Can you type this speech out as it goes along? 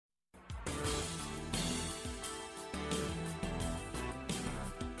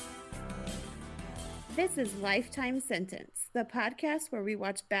This is Lifetime Sentence, the podcast where we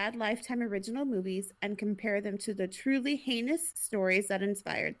watch bad Lifetime original movies and compare them to the truly heinous stories that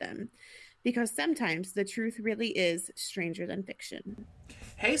inspired them. Because sometimes the truth really is stranger than fiction.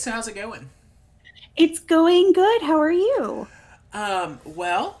 Hey, so how's it going? It's going good. How are you?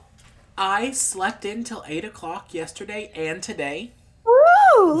 Well, I slept in till 8 o'clock yesterday and today.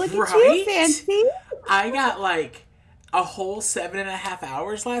 Ooh, look Right? at you, Fancy. I got like a whole 7.5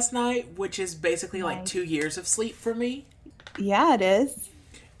 hours last night, which is basically like Nice. 2 years of sleep for me. Yeah, it is.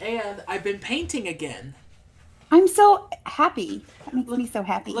 And I've been painting again. I'm so happy. That makes me so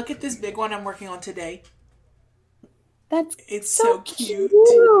happy. Look at this big one I'm working on today. That's It's so so cute.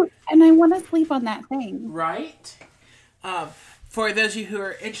 And I want to sleep on that thing. Right? For those of you who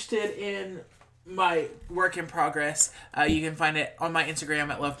are interested in my work in progress, you can find it on my Instagram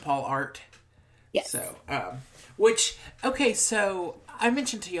at LovePaulArt. Yes. So, so I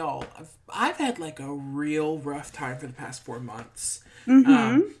mentioned to y'all, I've had like a real rough time for the past 4 months.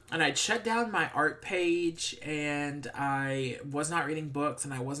 And I'd shut down my art page, and I was not reading books,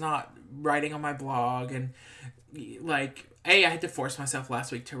 and I was not writing on my blog, and I had to force myself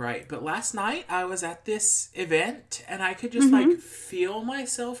last week to write, but last night I was at this event, and I could just feel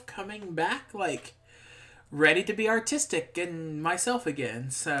myself coming back, ready to be artistic and myself again.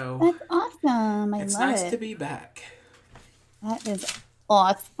 So That's awesome. it's love nice it. to be back. That is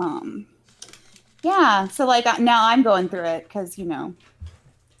awesome. Yeah. So now I'm going through it because Well,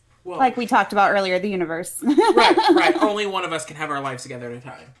 like we talked about earlier, the universe. right. Only one of us can have our lives together at a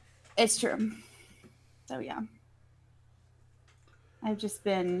time. It's true. So yeah. I've just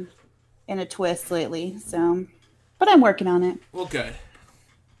been in a twist lately, but I'm working on it. Well, good.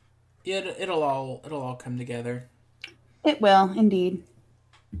 Yeah, it'll all come together. It will, indeed.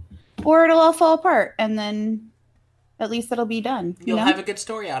 Or it'll all fall apart, and then at least it'll be done. You'll have a good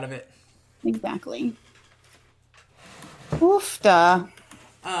story out of it. Exactly. Oofda.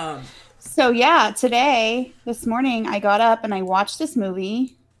 Um, So yeah, this morning, I got up and I watched this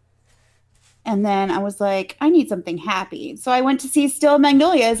movie. And then I was like, I need something happy. So I went to see Still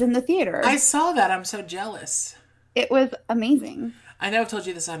Magnolias in the theater. I saw that. I'm so jealous. It was amazing. I know I've told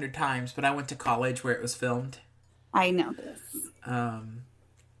you this 100 times, but I went to college where it was filmed. I know this.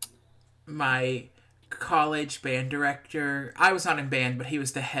 My college band director, I was not in band, but he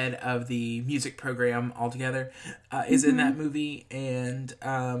was the head of the music program altogether, is in that movie. And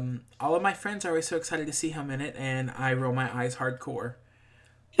all of my friends are always so excited to see him in it, and I roll my eyes hardcore.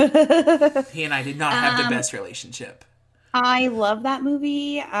 He and I did not have the best relationship. I love that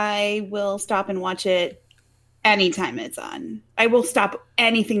movie. I will stop and watch it anytime it's on. I will stop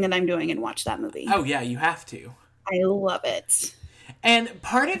anything that I'm doing and watch that movie. Oh, yeah, you have to. I love it. And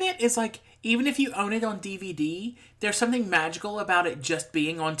part of it is even if you own it on DVD, there's something magical about it just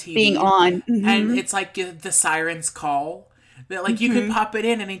being on TV. Being on. Mm-hmm. And it's like the siren's call. That you can pop it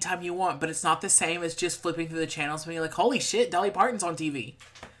in anytime you want, but it's not the same as just flipping through the channels when you're like, holy shit, Dolly Parton's on TV.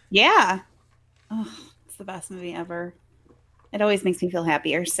 Yeah. Oh, it's the best movie ever. It always makes me feel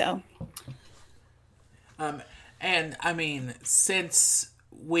happier, so. And I mean, since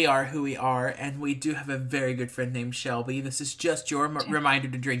we are who we are, and we do have a very good friend named Shelby, this is just your reminder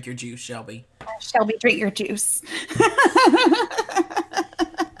to drink your juice, Shelby. Shelby, drink your juice.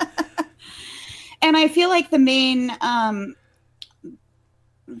 And I feel like the main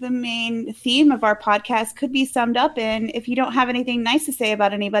theme of our podcast could be summed up in, if you don't have anything nice to say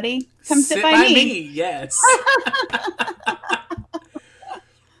about anybody, come sit by me. Yes.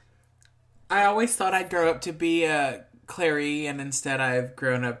 I always thought I'd grow up to be a Clary, and instead I've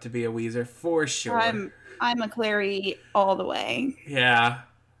grown up to be a Weezer for sure. I'm a Clary all the way. Yeah.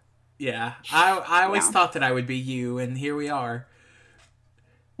 I always thought that I would be you, and here we are.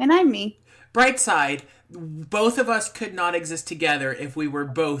 And I'm me. Bright side, both of us could not exist together if we were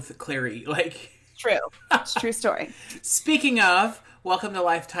both Clary. True. It's a true story. Speaking of, welcome to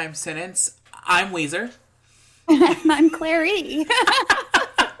Lifetime Sentence. I'm Weezer. And I'm Clary.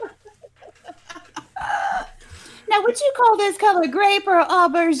 Now, would you call this color grape or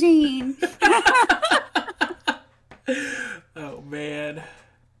aubergine? Oh, man.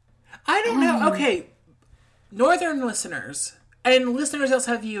 I don't know. Okay, northern listeners and listeners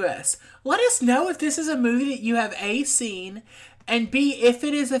outside the U.S., let us know if this is a movie that you have A, seen, and B, if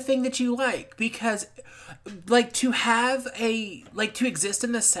it is a thing that you like. Because, to exist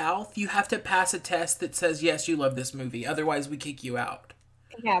in the South, you have to pass a test that says, yes, you love this movie. Otherwise, we kick you out.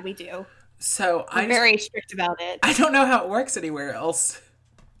 Yeah, we do. So I'm very strict about it. I don't know how it works anywhere else.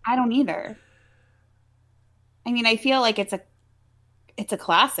 I don't either. I mean, I feel like it's a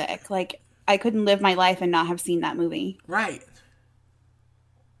classic. I couldn't live my life and not have seen that movie. Right.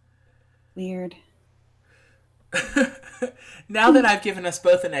 Weird. Now that I've given us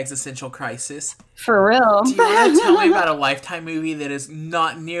both an existential crisis, For real. do you want to tell me about a Lifetime movie that is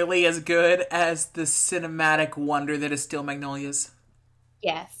not nearly as good as the cinematic wonder that is Steel Magnolias?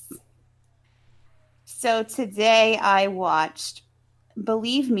 Yes. So today I watched,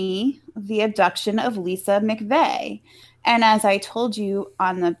 believe me, The Abduction of Lisa McVeigh. And as I told you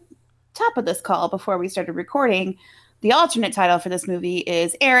on the top of this call before we started recording, the alternate title for this movie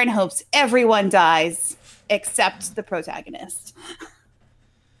is Aaron Hopes Everyone Dies Except the Protagonist.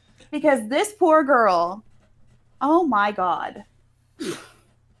 Because this poor girl, oh my God.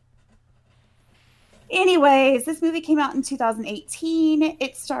 Anyways, this movie came out in 2018.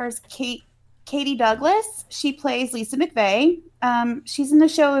 It stars Katie Douglas. She plays Lisa McVeigh. She's in the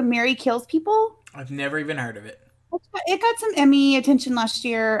show Mary Kills People. I've never even heard of it. It got some Emmy attention last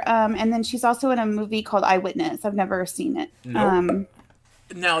year. And then she's also in a movie called Eyewitness. I've never seen it. Nope.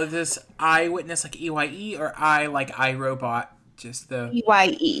 Now, is this Eyewitness like EYE or I like iRobot? Just the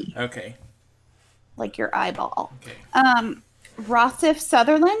EYE. Okay. Like your eyeball. Okay. Rossif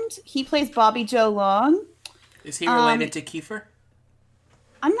Sutherland. He plays Bobby Joe Long. Is he related to Kiefer?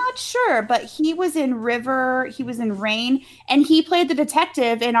 I'm not sure, but he was in River, he was in Rain, and he played the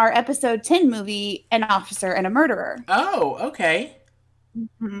detective in our episode 10 movie, An Officer and a Murderer. Oh, okay.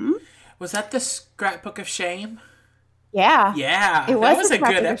 Mm-hmm. Was that the Scrapbook of Shame? Yeah. Yeah. It was that was a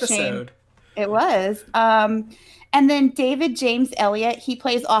Scrapbook good of Shame. episode. It was. And then David James Elliott, he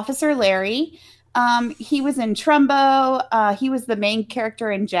plays Officer Larry. He was in Trumbo. He was the main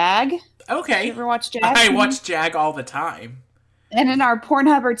character in Jag. Okay. You ever watch Jag? I watch Jag all the time. And in our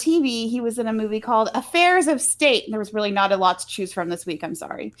Pornhub or TV, he was in a movie called Affairs of State. There was really not a lot to choose from this week. I'm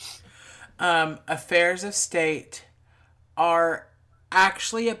sorry. Affairs of State are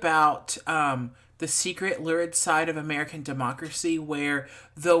actually about the secret, lurid side of American democracy, where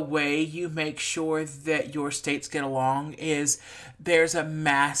the way you make sure that your states get along is there's a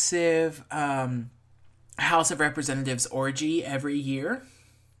massive House of Representatives orgy every year.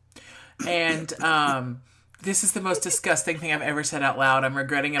 And this is the most disgusting thing I've ever said out loud. I'm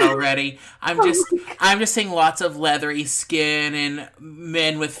regretting it already. I'm just seeing lots of leathery skin and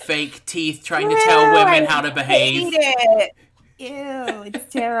men with fake teeth trying to tell women how to behave. I hate it. Ew,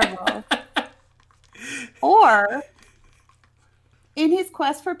 it's terrible. Or, in his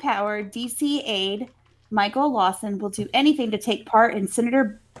quest for power, DC aide Michael Lawson will do anything to take part in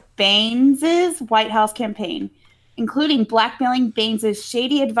Senator Baines's White House campaign, including blackmailing Baines's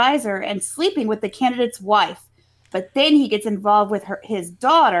shady advisor and sleeping with the candidate's wife. But then he gets involved with his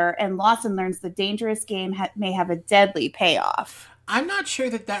daughter, and Lawson learns the dangerous game may have a deadly payoff. I'm not sure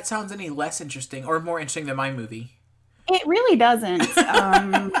that sounds any less interesting or more interesting than my movie. It really doesn't.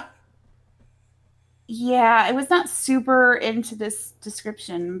 Yeah, I was not super into this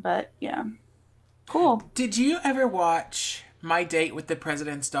description, but yeah. Cool. Did you ever watch My Date with the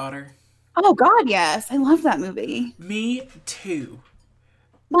President's Daughter? Oh, God, yes. I love that movie. Me too.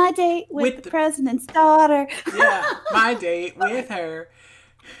 My Date with the President's Daughter. Yeah, My Date with her.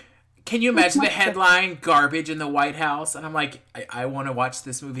 Can you imagine the headline, Garbage in the White House? And I'm like, I want to watch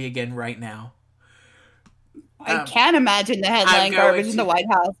this movie again right now. I can imagine the headline Garbage in the White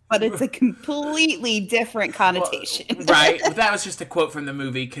House, but it's a completely different connotation. Well, right. That was just a quote from the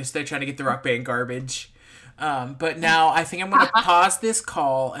movie because they're trying to get the rock band Garbage. But now I think I'm going to pause this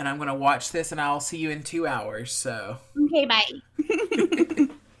call and I'm going to watch this and I'll see you in 2 hours. So okay, bye.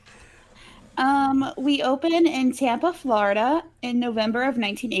 We open in Tampa, Florida in November of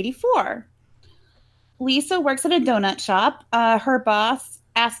 1984. Lisa works at a donut shop. Her boss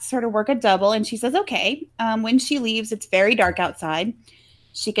asks her to work a double and she says okay. When she leaves, it's very dark outside.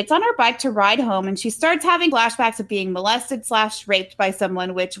 She gets on her bike to ride home and she starts having flashbacks of being molested / raped by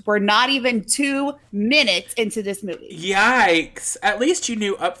someone, which were not even 2 minutes into this movie. Yikes. At least you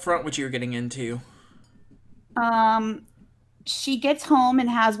knew up front what you were getting into. She gets home and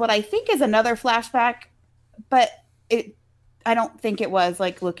has what I think is another flashback, but I don't think it was,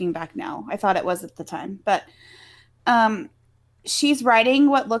 like, looking back now. I thought it was at the time. But she's writing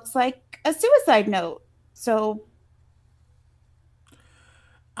what looks like a suicide note. So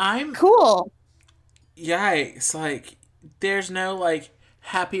I'm cool. Yikes. Like, there's no, like,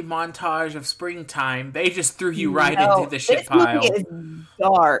 happy montage of springtime. They just threw you right into the shit pile. This movie is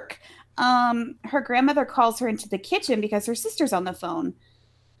dark. Her grandmother calls her into the kitchen because her sister's on the phone.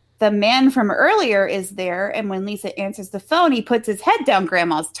 The man from earlier is there, and when Lisa answers the phone, he puts his head down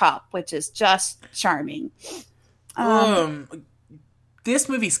Grandma's top, which is just charming. This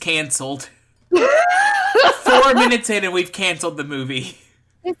movie's canceled. 4 minutes in and we've canceled the movie.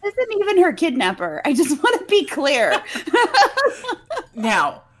 This isn't even her kidnapper. I just want to be clear.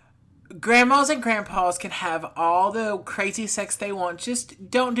 Now, grandmas and grandpas can have all the crazy sex they want. Just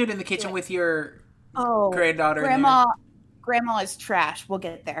don't do it in the kitchen with your granddaughter. Grandma is trash. We'll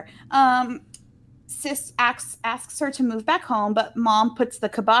get there. Sis asks her to move back home, but Mom puts the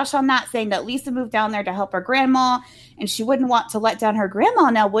kibosh on that, saying that Lisa moved down there to help her grandma, and she wouldn't want to let down her grandma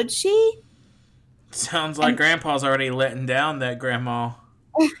now, would she? Sounds like Grandpa's already letting down that grandma.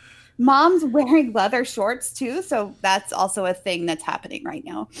 Mom's wearing leather shorts, too, so that's also a thing that's happening right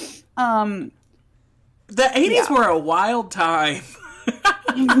now. The 80s were a wild time.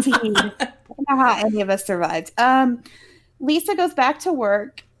 Indeed. I don't know how any of us survived. Lisa goes back to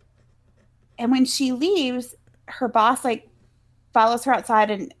work, and when she leaves, her boss follows her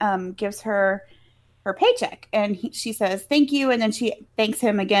outside and gives her her paycheck. And she says, thank you. And then she thanks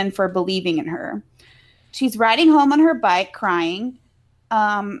him again for believing in her. She's riding home on her bike crying,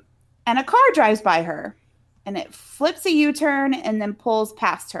 and a car drives by her, and it flips a U-turn and then pulls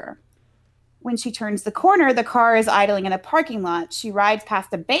past her. When she turns the corner, the car is idling in a parking lot. She rides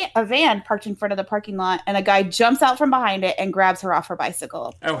past a van parked in front of the parking lot, and a guy jumps out from behind it and grabs her off her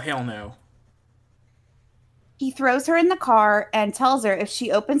bicycle. Oh, hell no. He throws her in the car and tells her if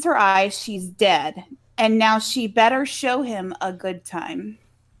she opens her eyes, she's dead. And now she better show him a good time.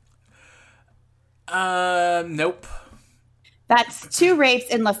 Nope. That's 2 rapes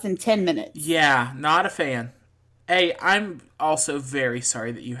in less than 10 minutes. Yeah, not a fan. Hey, I'm also very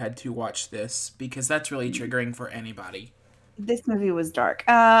sorry that you had to watch this, because that's really triggering for anybody. This movie was dark.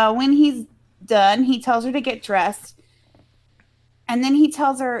 When he's done, he tells her to get dressed. And then he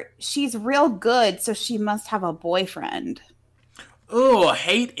tells her she's real good, so she must have a boyfriend. Oh,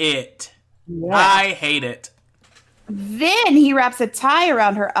 hate it. Yeah. I hate it. Then he wraps a tie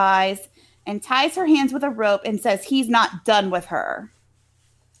around her eyes and ties her hands with a rope and says he's not done with her.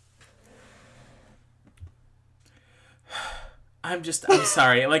 I'm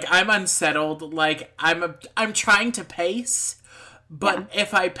sorry. I'm unsettled. I'm trying to pace. But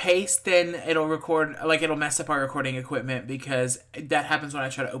if I pace, then it'll record, it'll mess up our recording equipment, because that happens when I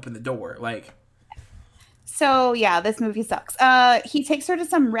try to open the door. So, yeah, this movie sucks. He takes her to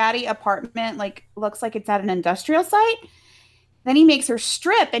some ratty apartment, looks like it's at an industrial site. Then he makes her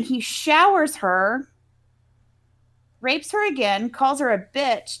strip, and he showers her, rapes her again, calls her a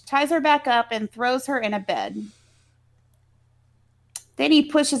bitch, ties her back up, and throws her in a bed. Then he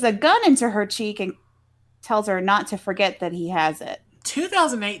pushes a gun into her cheek and tells her not to forget that he has it.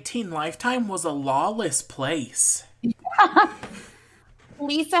 2018 Lifetime was a lawless place.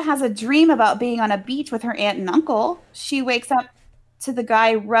 Lisa has a dream about being on a beach with her aunt and uncle. She wakes up to the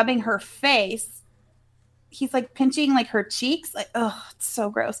guy rubbing her face. He's pinching her cheeks. Oh, it's so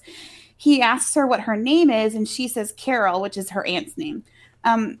gross. He asks her what her name is, and she says Carol, which is her aunt's name.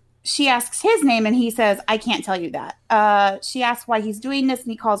 She asks his name, and he says, I can't tell you that. She asks why he's doing this, and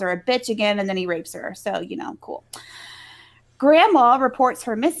he calls her a bitch again, and then he rapes her. So, cool. Grandma reports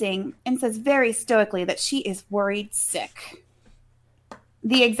her missing and says very stoically that she is worried sick.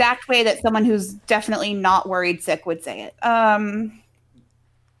 The exact way that someone who's definitely not worried sick would say it.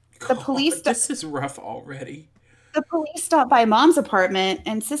 This is rough already. The police stop by Mom's apartment,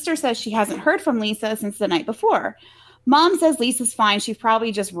 and Sister says she hasn't heard from Lisa since the night before. Mom says Lisa's fine. She's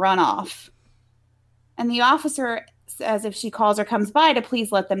probably just run off. And the officer says if she calls or comes by to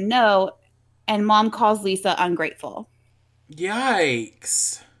please let them know. And Mom calls Lisa ungrateful.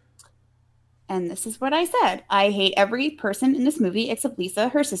 Yikes. And this is what I said. I hate every person in this movie except Lisa,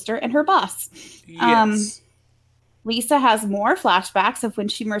 her sister, and her boss. Yes. Lisa has more flashbacks of when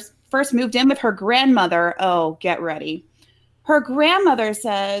she first moved in with her grandmother. Oh, get ready. Her grandmother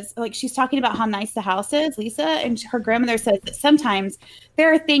says, she's talking about how nice the house is, Lisa, and her grandmother says that sometimes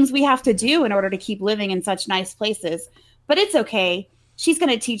there are things we have to do in order to keep living in such nice places. But it's okay. She's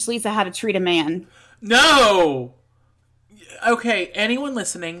going to teach Lisa how to treat a man. No! Okay, anyone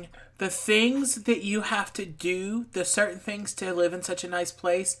listening, the things that you have to do, the certain things to live in such a nice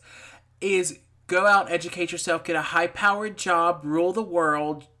place, is go out, educate yourself, get a high-powered job, rule the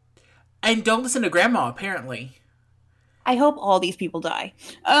world, and don't listen to grandma, apparently. I hope all these people die.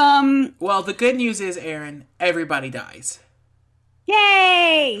 Well, the good news is, Erin, everybody dies.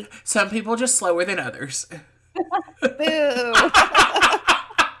 Yay! Some people just slower than others. Boo!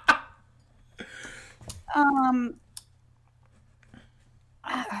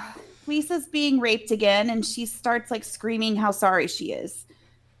 Lisa's being raped again, and she starts screaming how sorry she is.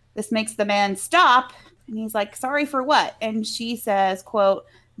 This makes the man stop, and he's like, sorry for what? And she says, quote,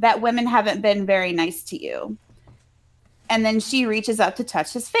 that women haven't been very nice to you. And then she reaches up to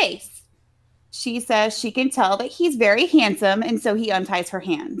touch his face. She says she can tell that he's very handsome, and so he unties her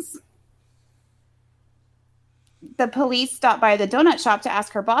hands. The police stop by the donut shop to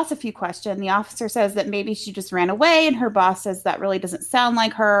ask her boss a few questions. The officer says that maybe she just ran away, and her boss says that really doesn't sound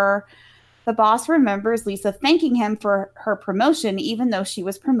like her. The boss remembers Lisa thanking him for her promotion, even though she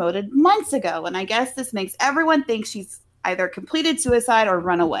was promoted months ago. And I guess this makes everyone think she's either completed suicide or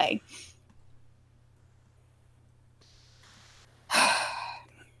run away.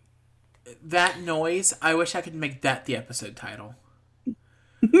 That noise, I wish I could make that the episode title.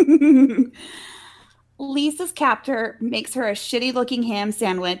 Lisa's captor makes her a shitty-looking ham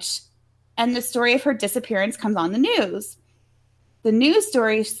sandwich, and the story of her disappearance comes on the news. The news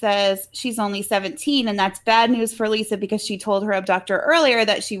story says she's only 17, and that's bad news for Lisa because she told her abductor earlier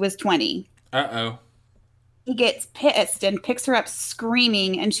that she was 20. Uh-oh. He gets pissed and picks her up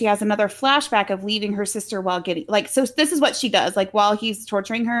screaming, and she has another flashback of leaving her sister while getting... so this is what she does. While he's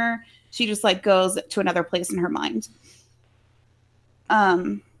torturing her, she just, goes to another place in her mind.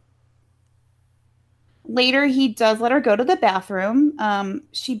 Later, he does let her go to the bathroom.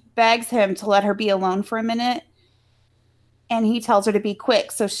 She begs him to let her be alone for a minute, and he tells her to be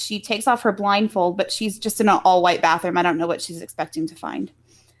quick. So she takes off her blindfold, but she's just in an all-white bathroom. I don't know what she's expecting to find.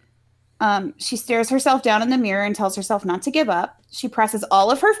 She stares herself down in the mirror and tells herself not to give up. She presses all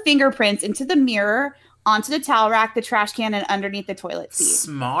of her fingerprints into the mirror, onto the towel rack, the trash can, and underneath the toilet seat.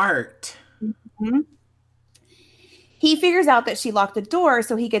 Smart. Mm-hmm. He figures out that she locked the door,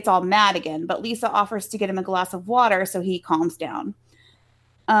 so he gets all mad again. But Lisa offers to get him a glass of water, so he calms down.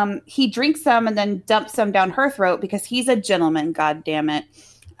 He drinks some and then dumps some down her throat because he's a gentleman, god damn it.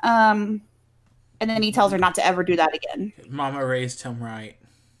 And then he tells her not to ever do that again. Mama raised him right.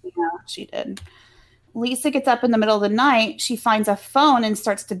 Yeah, she did. Lisa gets up in the middle of the night. She finds a phone and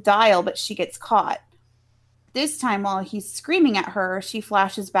starts to dial, but she gets caught. This time, while he's screaming at her, she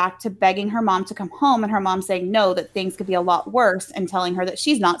flashes back to begging her mom to come home, and her mom saying no, that things could be a lot worse, and telling her that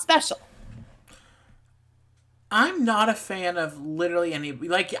she's not special. I'm not a fan of literally any...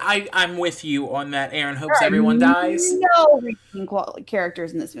 I'm with you on that. Aaron hopes everyone dies. No redeeming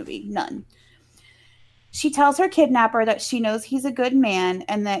characters in this movie. None. She tells her kidnapper that she knows he's a good man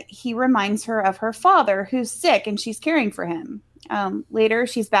and that he reminds her of her father, who's sick, and she's caring for him. Later,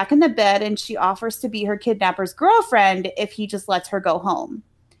 she's back in the bed, and she offers to be her kidnapper's girlfriend if he just lets her go home.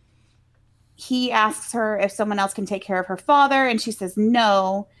 He asks her if someone else can take care of her father, and she says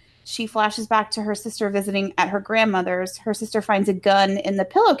no. She flashes back to her sister visiting at her grandmother's. Her sister finds a gun in the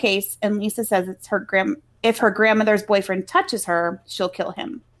pillowcase, and Lisa says it's if her grandmother's boyfriend touches her, she'll kill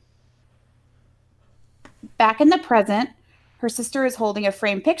him. Back in the present, her sister is holding a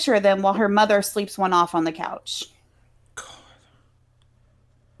framed picture of them while her mother sleeps one off on the couch.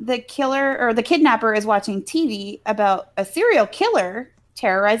 The kidnapper is watching TV about a serial killer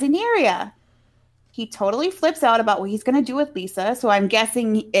terrorizing the area. He totally flips out about what he's going to do with Lisa, so I'm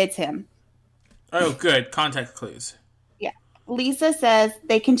guessing it's him. Oh, good. Context clues. Yeah. Lisa says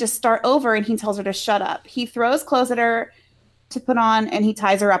they can just start over, and he tells her to shut up. He throws clothes at her to put on, and he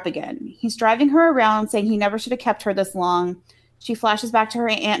ties her up again. He's driving her around, saying he never should have kept her this long. She flashes back to her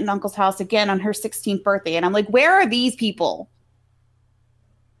aunt and uncle's house again on her 16th birthday, and I'm like, where are these people?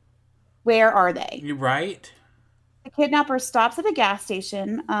 Where are they? You right? The kidnapper stops at a gas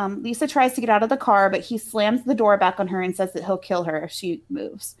station. Lisa tries to get out of the car, but he slams the door back on her and says that he'll kill her if she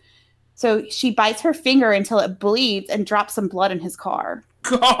moves. So she bites her finger until it bleeds and drops some blood in his car.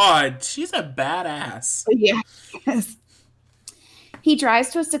 God, she's a badass. Yeah. Yes. He drives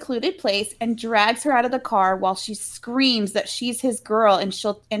to a secluded place and drags her out of the car while she screams that she's his girl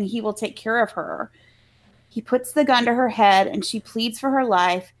and he will take care of her. He puts the gun to her head and she pleads for her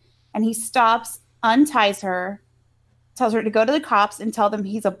life. And he stops, unties her, tells her to go to the cops and tell them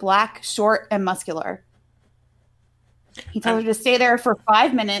he's a black, short, and muscular. He tells her to stay there for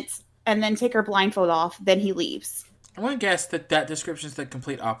 5 minutes and then take her blindfold off. Then he leaves. I want to guess that description is the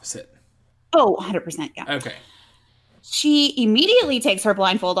complete opposite. Oh, 100%, yeah. Okay. She immediately takes her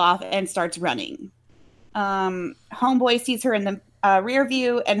blindfold off and starts running. Homeboy sees her in the rear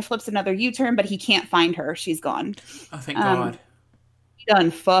view and flips another U-turn, but he can't find her. She's gone. Oh, thank God.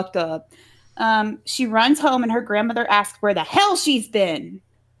 Done fucked up. She runs home and her grandmother asks where the hell she's been.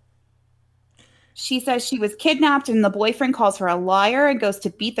 She says she was kidnapped and the boyfriend calls her a liar and goes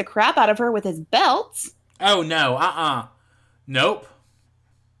to beat the crap out of her with his belt. Oh, no. Nope.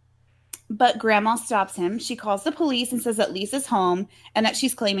 But grandma stops him. She calls the police and says that Lisa's home and that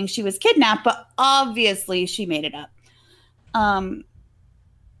she's claiming she was kidnapped, but obviously she made it up.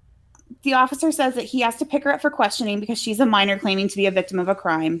 The officer says that he has to pick her up for questioning because she's a minor claiming to be a victim of a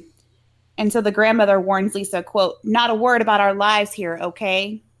crime. And so the grandmother warns Lisa, quote, not a word about our lives here,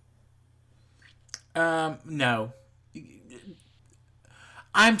 okay? No.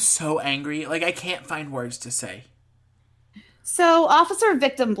 I'm so angry. I can't find words to say. So Officer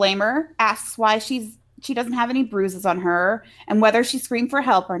Victim Blamer asks why she doesn't have any bruises on her and whether she screamed for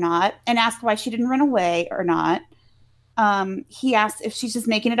help or not, and asks why she didn't run away or not. He asks if she's just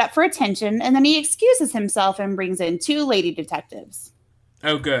making it up for attention, and then he excuses himself and brings in 2 lady detectives.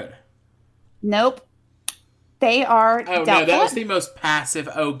 Oh, good. Nope. They are doubtful. No, that was the most passive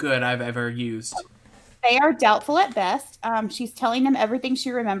 "oh good" I've ever used. They are doubtful at best. She's telling them everything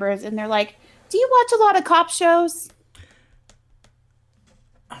she remembers, and they're like, "Do you watch a lot of cop shows?"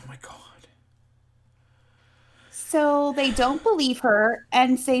 Oh my god. So they don't believe her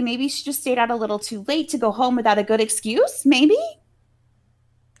and say maybe she just stayed out a little too late to go home without a good excuse, maybe?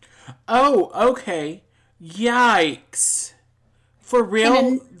 Oh, okay. Yikes. For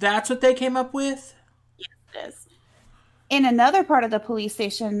real? That's what they came up with? Yes, it is. In another part of the police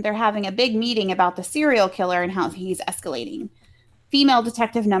station, they're having a big meeting about the serial killer and how he's escalating. Female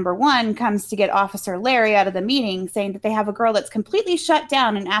detective number 1 comes to get Officer Larry out of the meeting, saying that they have a girl that's completely shut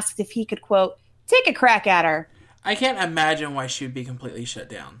down and asks if he could, quote, take a crack at her. I can't imagine why she would be completely shut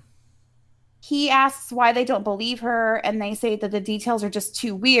down. He asks why they don't believe her, and they say that the details are just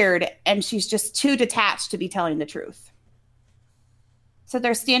too weird, and she's just too detached to be telling the truth. So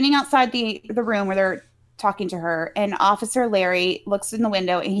they're standing outside the room where they're talking to her, and Officer Larry looks in the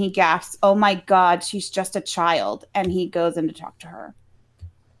window and he gasps, "Oh my God, she's just a child," and he goes in to talk to her.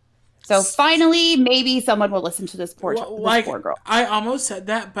 So finally, maybe someone will listen to this poor girl. I almost said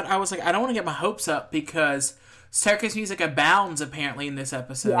that, but I was like, I don't want to get my hopes up because circus music abounds apparently in this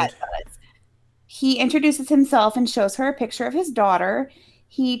episode. Yeah, it does. He introduces himself and shows her a picture of his daughter.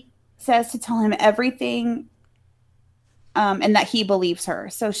 He says to tell him everything and that he believes her.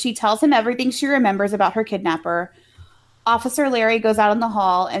 So she tells him everything she remembers about her kidnapper. Officer Larry goes out in the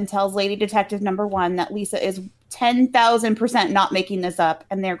hall and tells Lady Detective number 1 that Lisa is 10,000% not making this up,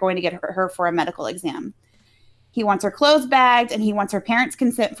 and they're going to get her for a medical exam. He wants her clothes bagged, and he wants her parents'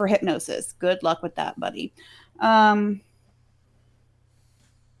 consent for hypnosis. Good luck with that, buddy.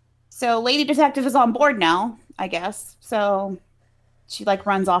 So Lady Detective is on board now, I guess. So she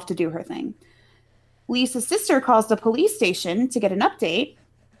runs off to do her thing. Lisa's sister calls the police station to get an update.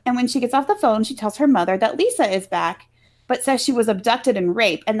 And when she gets off the phone, she tells her mother that Lisa is back, but says she was abducted and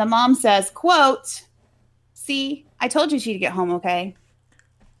raped. And the mom says, quote, "See, I told you she'd get home okay."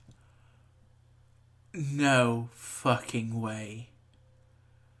 No fucking way.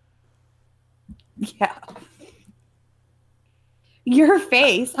 Yeah. Your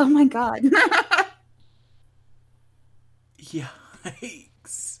face. Oh my God.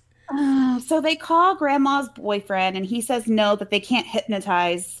 Yikes. So they call Grandma's boyfriend, and he says no, that they can't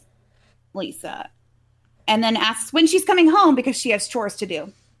hypnotize Lisa. And then asks when she's coming home because she has chores to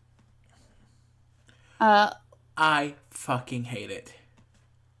do. I fucking hate it.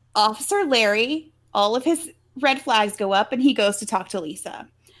 Officer Larry, all of his red flags go up, and he goes to talk to Lisa.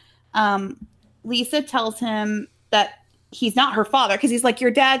 Lisa tells him that he's not her father, because he's like,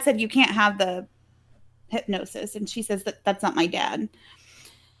 your dad said you can't have the hypnosis. And she says that that's not my dad.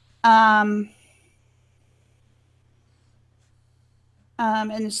 And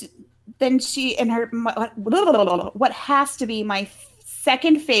then she, in her, what has to be my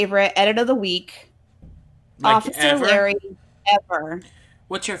second favorite edit of the week, Officer ever? Larry ever.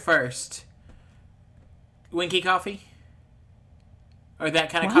 What's your first? Winky coffee? Or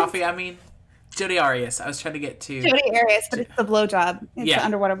that kind of coffee, I mean? Jodi Arias. I was trying to get to... Jodi Arias, but it's the blowjob. It's the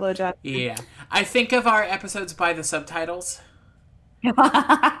underwater blowjob. Yeah. I think of our episodes by the subtitles.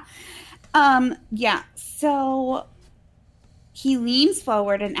 Yeah. So he leans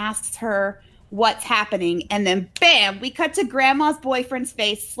forward and asks her what's happening. And then, bam, we cut to Grandma's boyfriend's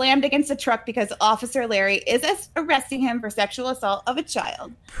face slammed against a truck because Officer Larry is arresting him for sexual assault of a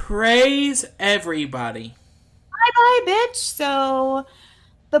child. Praise everybody. Bye-bye, bitch. So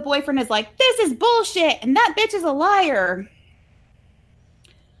the boyfriend is like, this is bullshit, and that bitch is a liar.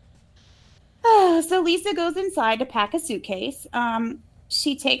 So Lisa goes inside to pack a suitcase.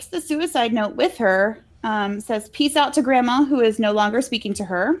 She takes the suicide note with her, says peace out to Grandma, who is no longer speaking to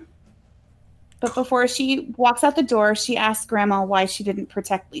her. But before she walks out the door, she asks Grandma why she didn't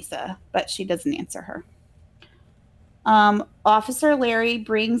protect Lisa, but she doesn't answer her. Officer Larry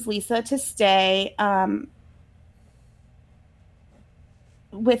brings Lisa to stay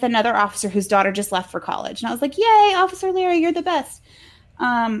with another officer whose daughter just left for college. And I was like, yay, Officer Larry, you're the best.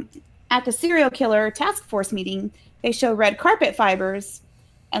 At the serial killer task force meeting, they show red carpet fibers.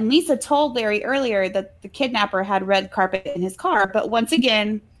 And Lisa told Larry earlier that the kidnapper had red carpet in his car. But once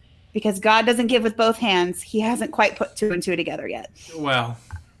again, because God doesn't give with both hands, he hasn't quite put 2 and 2 together yet. Well,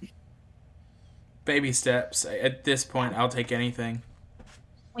 baby steps. At this point, I'll take anything.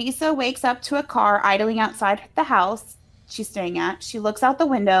 Lisa wakes up to a car idling outside the house. she's staying at. She looks out the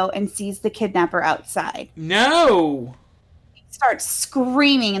window and sees the kidnapper outside. No! She starts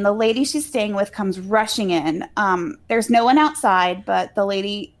screaming, and the lady she's staying with comes rushing in. There's no one outside, but the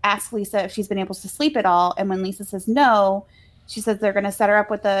lady asks Lisa if she's been able to sleep at all. And when Lisa says no, she says they're going to set her up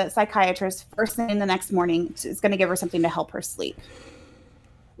with a psychiatrist first thing the next morning. It's going to give her something to help her sleep.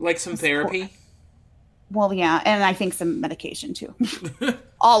 Like some therapy? Well, yeah, and I think some medication, too.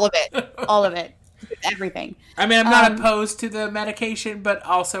 All of it. All of it. Everything. I mean, I'm not opposed to the medication, but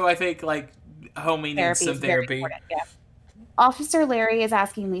also I think, like, homie needs some therapy. Yeah. Officer Larry is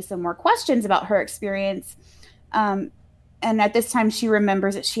asking Lisa more questions about her experience. And at this time, she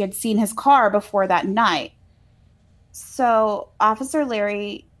remembers that she had seen his car before that night. So Officer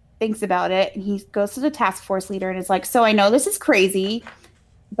Larry thinks about it, and he goes to the task force leader and is like, so I know this is crazy,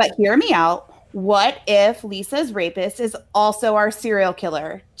 but hear me out. What if Lisa's rapist is also our serial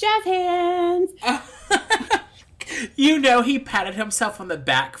killer? Jazz hands! You know he patted himself on the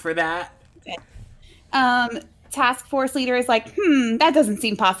back for that. Task force leader is like, that doesn't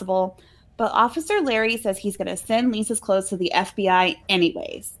seem possible. But Officer Larry says he's going to send Lisa's clothes to the FBI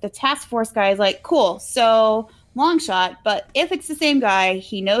anyways. The task force guy is like, cool, so long shot, but if it's the same guy,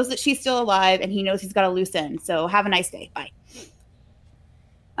 he knows that she's still alive and he knows he's got a loose end. So have a nice day. Bye.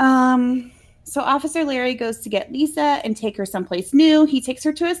 So Officer Larry goes to get Lisa and take her someplace new. He takes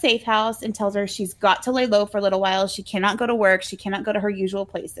her to a safe house and tells her she's got to lay low for a little while. She cannot go to work. She cannot go to her usual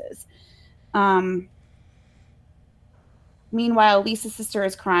places. Meanwhile, Lisa's sister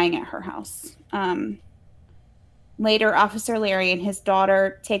is crying at her house. Later, Officer Larry and his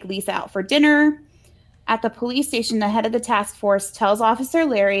daughter take Lisa out for dinner. At the police station, the head of the task force tells Officer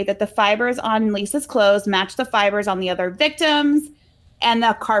Larry that the fibers on Lisa's clothes match the fibers on the other victims. And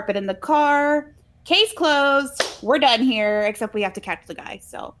the carpet in the car. Case closed. We're done here, except we have to catch the guy.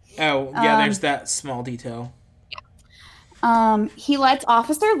 So. Oh, yeah, there's that small detail. Yeah. He lets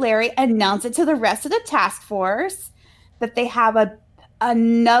Officer Larry announce it to the rest of the task force that they have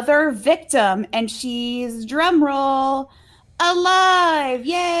another victim, and she's, drum roll, alive.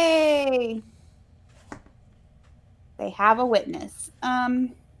 Yay! They have a witness.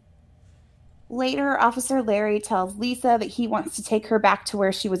 Later, Officer Larry tells Lisa that he wants to take her back to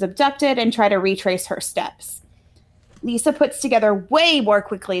where she was abducted and try to retrace her steps. Lisa puts together way more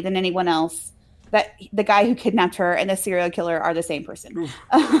quickly than anyone else that the guy who kidnapped her and the serial killer are the same person.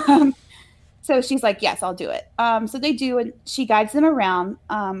 So she's like, yes, I'll do it. So they do, and she guides them around.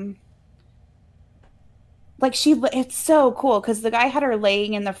 It's so cool because the guy had her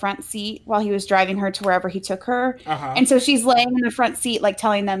laying in the front seat while he was driving her to wherever he took her. Uh-huh. And so she's laying in the front seat, like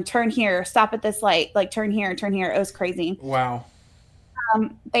telling them, turn here, stop at this light, like turn here, turn here. It was crazy. Wow.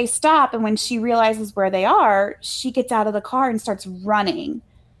 They stop. And when she realizes where they are, she gets out of the car and starts running.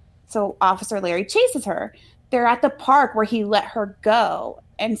 So Officer Larry chases her. They're at the park where he let her go.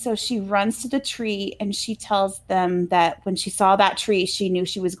 And so she runs to the tree and she tells them that when she saw that tree, she knew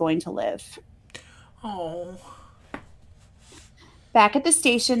she was going to live. Oh. Back at the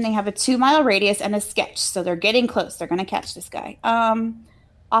station, they have a 2-mile radius and a sketch, so they're getting close. They're going to catch this guy.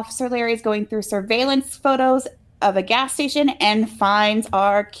 Officer Larry is going through surveillance photos of a gas station and finds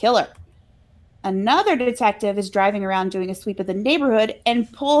our killer. Another detective is driving around doing a sweep of the neighborhood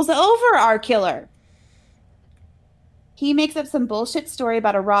and pulls over our killer. He makes up some bullshit story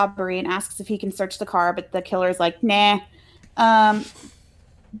about a robbery and asks if he can search the car, but the killer's like, nah.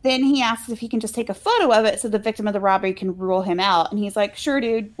 Then he asks if he can just take a photo of it so the victim of the robbery can rule him out. And he's like, sure,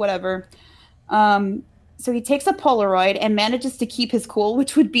 dude, whatever. So he takes a Polaroid and manages to keep his cool,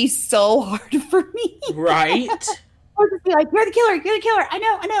 which would be so hard for me. Right? Or just be like, you're the killer, you're the killer.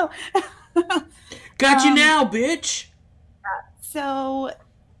 I know. Got you now, bitch. So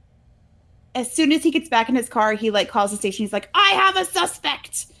as soon as he gets back in his car, he calls the station. He's like, I have a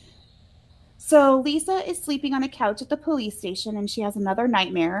suspect. So Lisa is sleeping on a couch at the police station, and she has another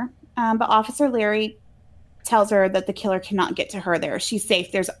nightmare. But Officer Larry tells her that the killer cannot get to her there. She's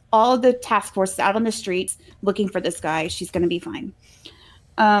safe. There's all of the task force out on the streets looking for this guy. She's going to be fine.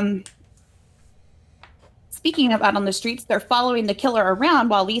 Speaking of out on the streets, they're following the killer around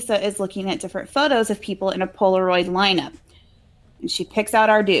while Lisa is looking at different photos of people in a Polaroid lineup. And she picks out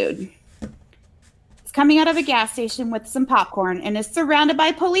our dude. He's coming out of a gas station with some popcorn and is surrounded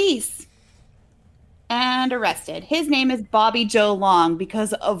by police. And arrested. His name is Bobby Joe Long,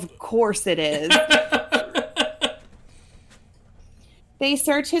 because of course it is. They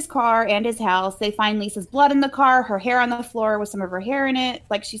search his car and his house. They find Lisa's blood in the car, her hair on the floor with some of her hair in it,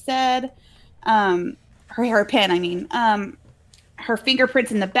 like she said. Her hairpin, her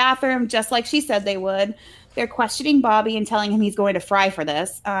fingerprints in the bathroom, just like she said they would. They're questioning Bobby and telling him he's going to fry for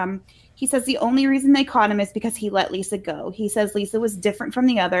this. He says the only reason they caught him is because he let Lisa go. He says Lisa was different from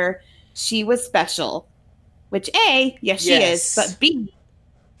the other. She was special. Which, A, yes, she is. But B,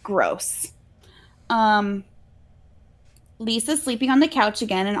 gross. Lisa's sleeping on the couch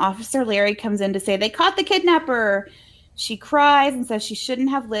again, and Officer Larry comes in to say they caught the kidnapper. She cries and says she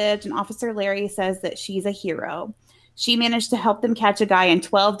shouldn't have lived, and Officer Larry says that she's a hero. She managed to help them catch a guy in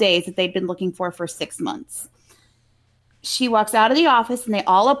 12 days that they'd been looking for 6 months. She walks out of the office, and they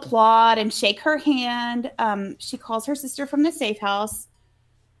all applaud and shake her hand. She calls her sister from the safe house.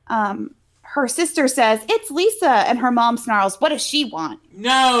 Her sister says, "It's Lisa," and her mom snarls, "What does she want?"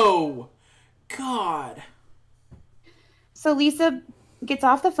 No! God. So Lisa gets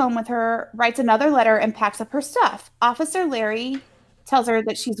off the phone with her, writes another letter, and packs up her stuff. Officer Larry tells her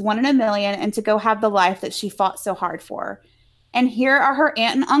that she's 1 in a million and to go have the life that she fought so hard for. And here are her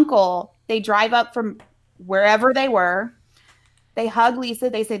aunt and uncle. They drive up from wherever they were. They hug Lisa.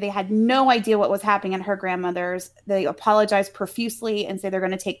 They say they had no idea what was happening at her grandmother's. They apologize profusely and say they're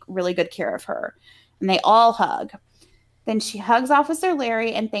going to take really good care of her. And they all hug. Then she hugs Officer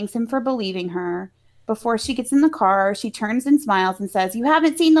Larry and thanks him for believing her. Before she gets in the car, she turns and smiles and says, "You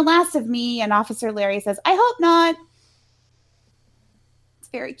haven't seen the last of me." And Officer Larry says, "I hope not." It's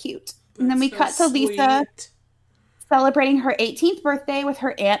very cute. And then we cut to Lisa celebrating her 18th birthday with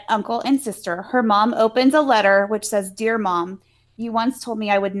her aunt, uncle, and sister. Her mom opens a letter which says, "Dear Mom, you once told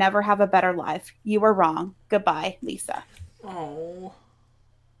me I would never have a better life. You were wrong. Goodbye, Lisa." Oh.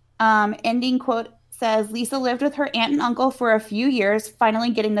 Ending quote says, Lisa lived with her aunt and uncle for a few years,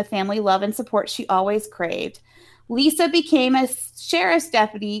 finally getting the family love and support she always craved. Lisa became a sheriff's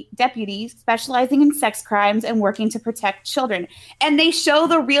deputy specializing in sex crimes and working to protect children. And they show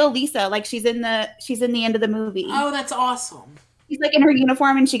the real Lisa, like she's in the end of the movie. Oh, that's awesome. She's like in her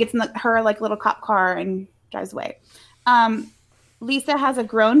uniform and she gets in her like little cop car and drives away. Lisa has a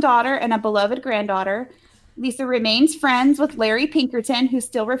grown daughter and a beloved granddaughter. Lisa remains friends with Larry Pinkerton, who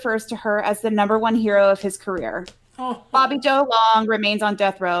still refers to her as the #1 hero of his career. Oh. Bobby Joe Long remains on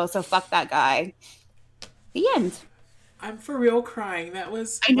death row, so fuck that guy. The end. I'm for real crying. That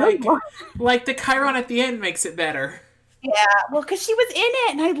was I know. Like the Chiron at the end makes it better. Yeah, well, because she was in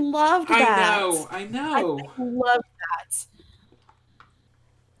it, and I loved that. I know. I loved that.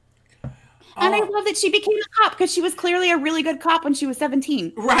 And I love that she became a cop, because she was clearly a really good cop when she was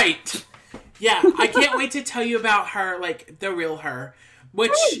 17. Right. Yeah, I can't wait to tell you about her, like, the real her,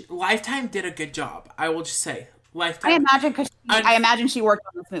 which Lifetime did a good job. I will just say, Lifetime. I imagine she worked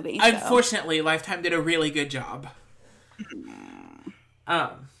on this movie. Unfortunately, Lifetime did a really good job.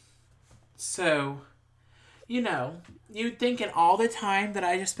 So, you know, you'd think in all the time that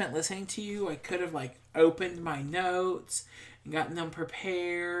I just spent listening to you, I could have, like, opened my notes and gotten them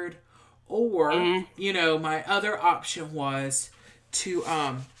prepared. Or, you know, my other option was to,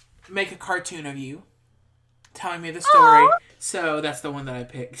 make a cartoon of you telling me the story. Aww. So that's the one that I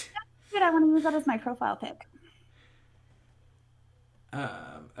picked. Good. I want to use that as my profile pic.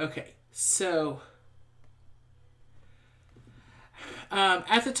 Okay. So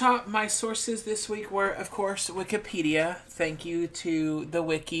at the top, my sources this week were, of course, Wikipedia. Thank you to the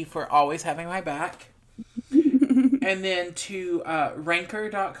wiki for always having my back. And then to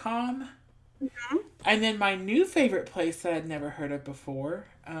ranker.com. Mm-hmm. And then my new favorite place that I'd never heard of before.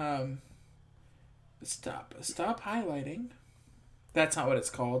 Stop highlighting. That's not what it's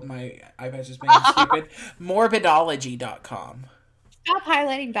called. My iPad's just being stupid. Morbidology.com. Stop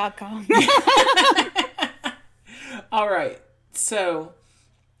highlighting.com. All right. So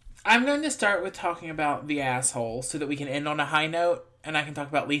I'm going to start with talking about the asshole so that we can end on a high note and I can talk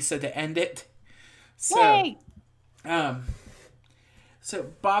about Lisa to end it. So, yay!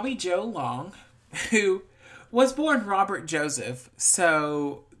 So Bobby Joe Long, who was born Robert Joseph,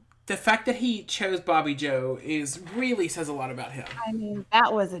 so the fact that he chose Bobby Joe really says a lot about him. I mean,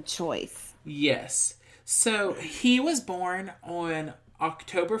 that was a choice. Yes. So he was born on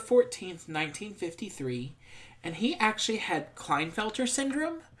October 14th, 1953, and he actually had Klinefelter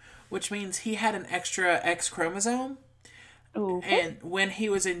syndrome, which means he had an extra X chromosome. Ooh. And when he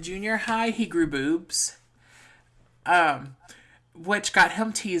was in junior high, he grew boobs, which got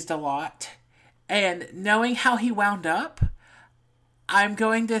him teased a lot. And knowing how he wound up, I'm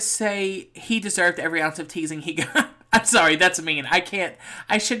going to say he deserved every ounce of teasing he got. I'm sorry, that's mean.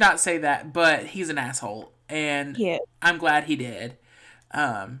 I should not say that, but he's an asshole. And yeah. I'm glad he did.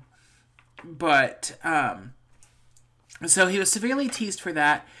 So he was severely teased for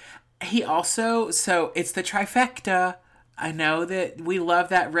that. He also, so it's the trifecta. I know that we love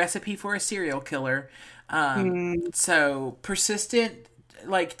that recipe for a serial killer. So persistent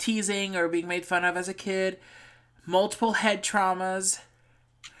like teasing or being made fun of as a kid, multiple head traumas,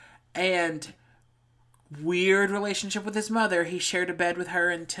 and weird relationship with his mother. He shared a bed with her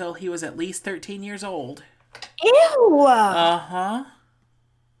until he was at least 13 years old. Ew. Uh-huh.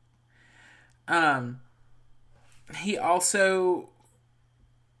 He also,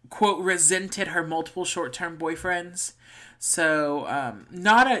 quote, resented her multiple short-term boyfriends. So,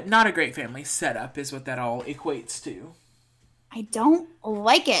 not a great family setup is what that all equates to. I don't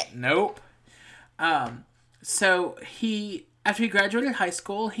like it. Nope. So after he graduated high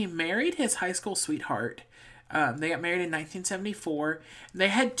school, he married his high school sweetheart. They got married in 1974. They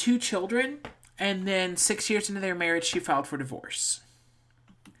had 2 children, and then 6 years into their marriage, she filed for divorce.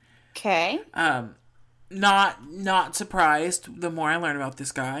 Okay. Not surprised the more I learn about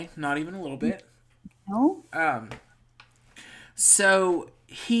this guy. Not even a little bit. No. So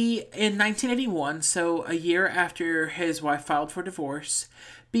in 1981, so a year after his wife filed for divorce,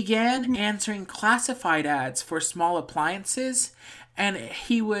 began answering classified ads for small appliances, and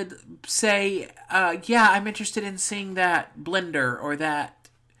he would say, yeah, I'm interested in seeing that blender or that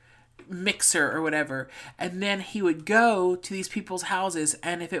mixer or whatever. And then he would go to these people's houses,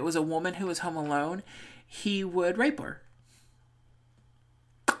 and if it was a woman who was home alone, he would rape her.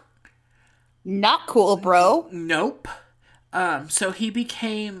 Not cool, bro. Nope. So he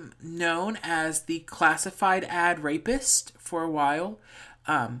became known as the classified ad rapist for a while.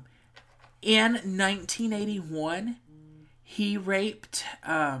 In 1981, he raped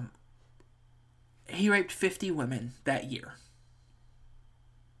 50 women that year.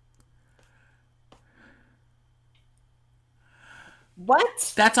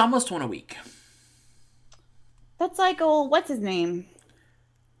 What? That's almost one a week. That's like, oh, what's his name?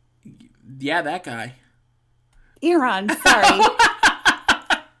 Yeah, that guy. Iran, sorry.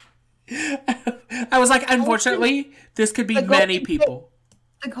 I was like, unfortunately, this could be many people.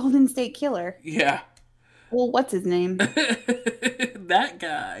 The Golden State Killer. Yeah. Well, what's his name? That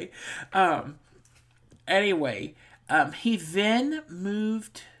guy. Anyway, he then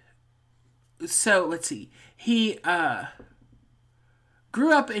moved. So let's see. He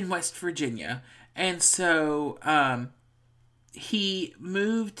grew up in West Virginia, and so he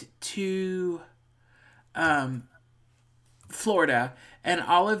moved to Florida, and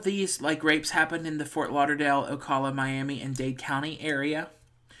all of these like rapes happened in the Fort Lauderdale, Ocala, Miami, and Dade County area.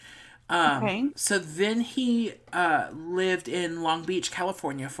 Okay. So then he lived in Long Beach,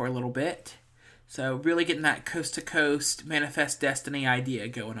 California for a little bit. So really getting that coast to coast manifest destiny idea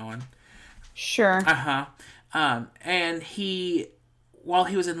going on. Sure. And while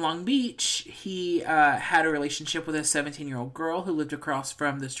he was in Long Beach, he had a relationship with a 17-year-old girl who lived across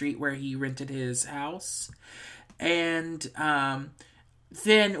from the street where he rented his house. And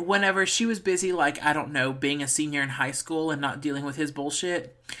then whenever she was busy, like, I don't know, being a senior in high school and not dealing with his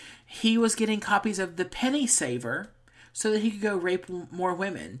bullshit, he was getting copies of The Penny Saver so that he could go rape more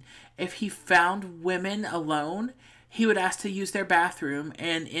women. If he found women alone, he would ask to use their bathroom,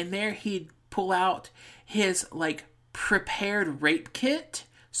 and in there he'd pull out his, like, prepared rape kit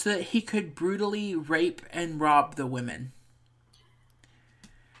so that he could brutally rape and rob the women.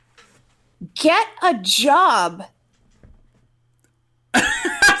 Get a job.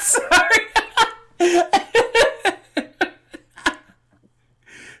 Sorry.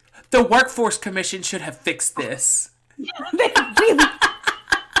 The Workforce Commission should have fixed this. They really.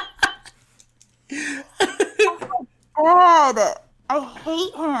 Oh, God, I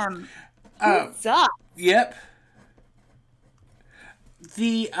hate him. He sucks. Yep.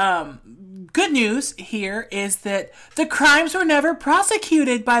 The good news here is that the crimes were never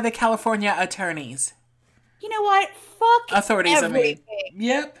prosecuted by the California attorneys. You know what? Fuck Authorities, everything. I mean.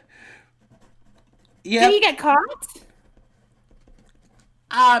 Yep. Did he get caught?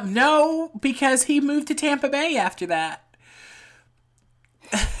 No, because he moved to Tampa Bay after that.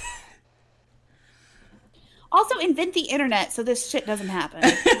 Also, invent the internet so this shit doesn't happen.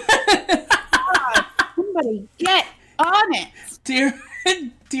 God, somebody get on it.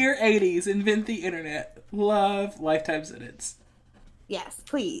 Dear 80s, invent the internet. Love lifetime sentence. Yes,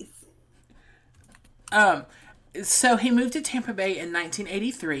 please. So he moved to Tampa Bay in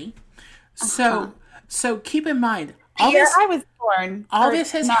 1983. So keep in mind, I was born. All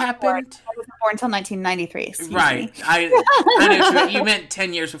this has happened. I wasn't born until 1993. Excuse right. me. I know you meant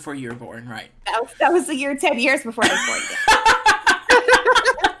 10 years before you were born, right? That was the year 10 years before I was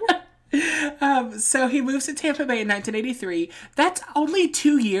born. So he moves to Tampa Bay in 1983. That's only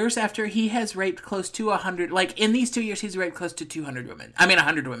 2 years after he has raped close to 100. Like, in these 2 years, he's raped close to 200 women. I mean,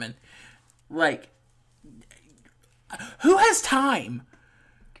 100 women. Like, who has time?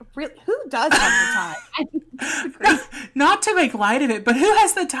 really, who does have the time? Not to make light of it, but who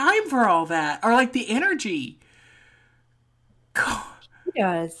has the time for all that? Or like the energy? God. Who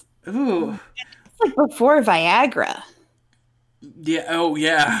does? Ooh. It's like before Viagra. Yeah. Oh,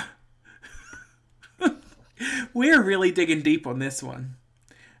 yeah. We're really digging deep on this one.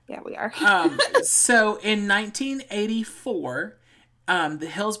 Yeah, we are. So in 1984, the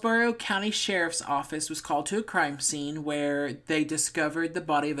Hillsborough County Sheriff's Office was called to a crime scene where they discovered the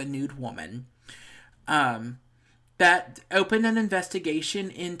body of a nude woman. That opened an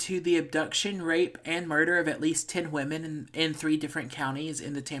investigation into the abduction, rape, and murder of at least 10 women in 3 different counties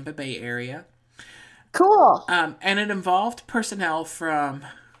in the Tampa Bay area. Cool. And it involved personnel from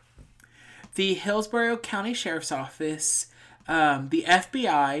the Hillsborough County Sheriff's Office, the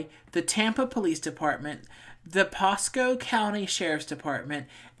FBI, the Tampa Police Department, the Pasco County Sheriff's Department,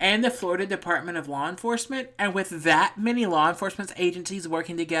 and the Florida Department of Law Enforcement. And with that many law enforcement agencies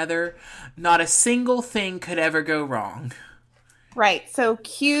working together, not a single thing could ever go wrong. Right. So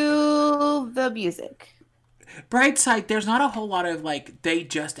cue the music. Bright side, there's not a whole lot of like, they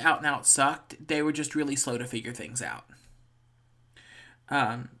just out and out sucked. They were just really slow to figure things out.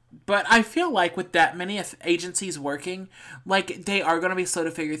 But I feel like with that many agencies working, like, they are going to be slow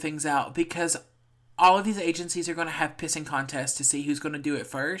to figure things out because all of these agencies are going to have pissing contests to see who's going to do it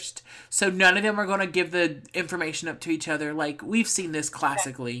first. So none of them are going to give the information up to each other. Like, we've seen this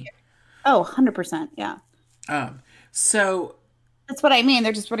classically. Oh, 100%. Yeah. So that's what I mean.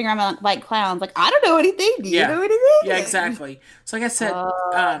 They're just running around like clowns. Like, I don't know anything. Do you know anything? Yeah, exactly. So like I said,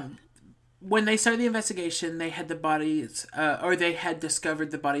 when they started the investigation, they had the bodies, or they had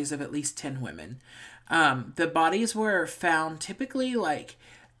discovered the bodies of at least 10 women. The bodies were found typically like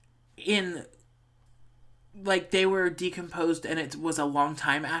they were decomposed, and it was a long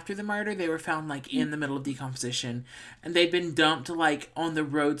time after the murder. They were found like in the middle of decomposition, and they'd been dumped like on the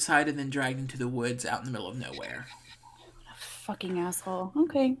roadside and then dragged into the woods out in the middle of nowhere. Fucking asshole.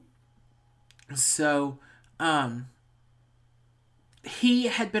 Okay. So, he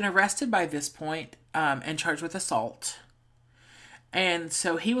had been arrested by this point, and charged with assault. And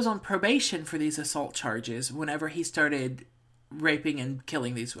so he was on probation for these assault charges whenever he started raping and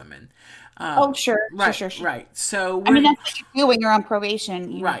killing these women. Sure. Right, Sure. right. So I mean, that's what you do when you're on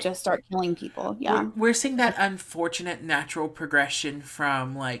probation. You right. just start killing people. Yeah. We're seeing that unfortunate natural progression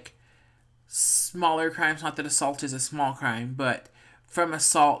from, like, smaller crimes. Not that assault is a small crime, but from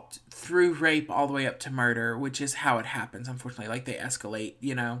assault through rape all the way up to murder, which is how it happens, unfortunately. Like, they escalate,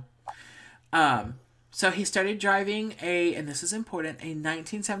 you know? So he started driving and this is important, a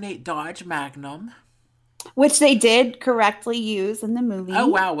 1978 Dodge Magnum. Which they did correctly use in the movie. Oh,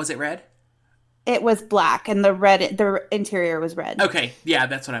 wow. Was it red? It was black, and the interior was red. Okay, yeah,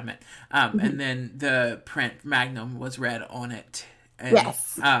 that's what I meant. And then the print Magnum was red on it. And,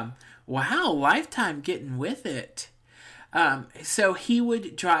 yes. Wow, Lifetime getting with it. So he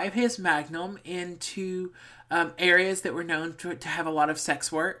would drive his Magnum into areas that were known to have a lot of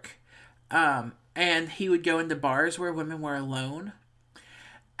sex work. And he would go into bars where women were alone.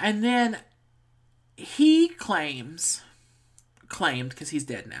 And then he claimed, because he's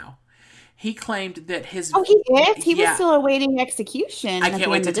dead now, he claimed that his... Oh, he is? He was still awaiting execution. I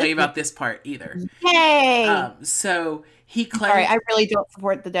can't wait to tell you about this part either. Yay! So he claimed... Sorry, I really don't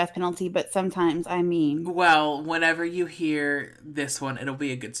support the death penalty, but sometimes, I mean... Well, whenever you hear this one, it'll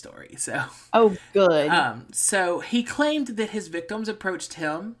be a good story, so... Oh, good. So he claimed that his victims approached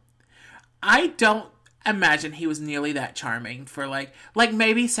him. I don't imagine he was nearly that charming for, like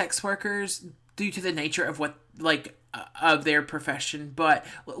maybe sex workers, due to the nature of what, like... of their profession, but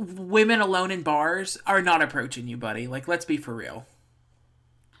women alone in bars are not approaching you, buddy. Like, let's be for real.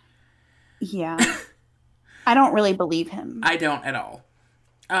 Yeah. I don't really believe him. I don't at all.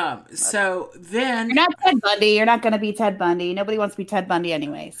 So then... You're not Ted Bundy. You're not going to be Ted Bundy. Nobody wants to be Ted Bundy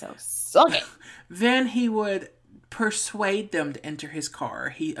anyway, so suck it. Then he would persuade them to enter his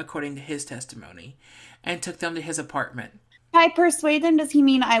car, according to his testimony, and took them to his apartment. I persuade them, does he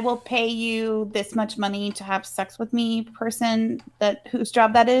mean I will pay you this much money to have sex with me, person whose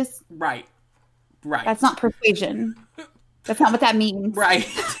job that is? Right. That's not persuasion. That's not what that means. Right.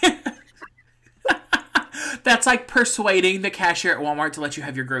 That's like persuading the cashier at Walmart to let you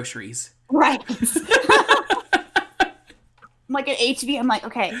have your groceries. Right. I'm like at HB, I'm like,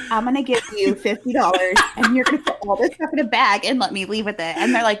 okay, I'm going to give you $50 and you're going to put all this stuff in a bag and let me leave with it.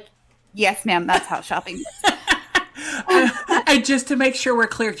 And they're like, yes, ma'am, that's how shopping works. And just to make sure we're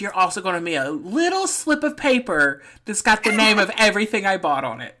clear, you're also going to be a little slip of paper that's got the name of everything I bought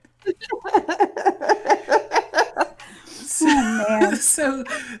on it.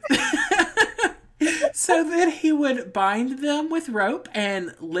 So then he would bind them with rope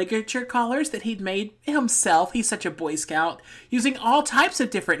and ligature collars that he'd made himself. He's such a Boy Scout, using all types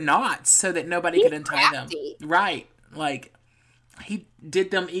of different knots so that nobody could untie crafty. them. Right. Like, he did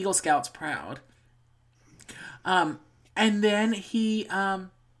them Eagle Scouts proud. And then he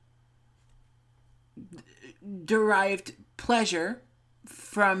derived pleasure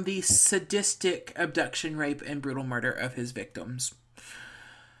from the sadistic abduction, rape, and brutal murder of his victims.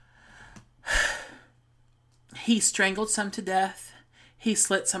 He strangled some to death. He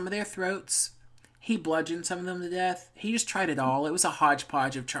slit some of their throats. He bludgeoned some of them to death. He just tried it all. It was a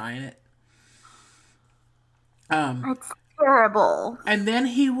hodgepodge of trying it. That's terrible. And then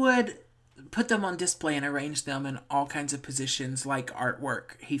he would put them on display and arrange them in all kinds of positions like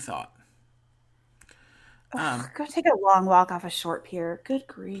artwork, he thought. Go take a long walk off a short pier. Good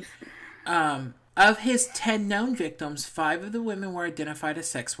grief. Of his 10 known victims, 5 of the women were identified as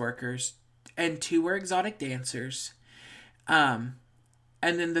sex workers, and 2 were exotic dancers. And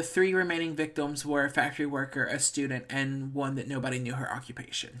then the 3 remaining victims were a factory worker, a student, and one that nobody knew her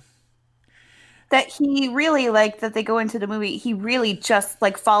occupation. That he really, like, that they go into the movie, he really just,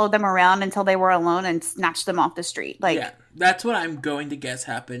 like, followed them around until they were alone and snatched them off the street. Like, yeah, that's what I'm going to guess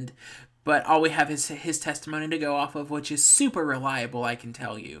happened. But all we have is his testimony to go off of, which is super reliable, I can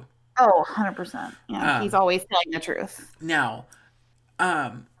tell you. Oh, 100%. Yeah, he's always telling the truth. Now,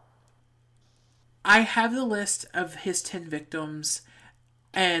 I have the list of his 10 victims,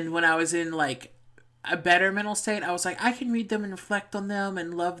 and when I was in, like, a better mental state, I was like, I can read them and reflect on them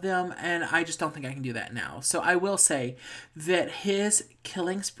and love them, and I just don't think I can do that now. So I will say that his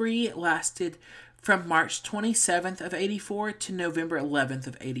killing spree lasted from March 27th of 84 to November 11th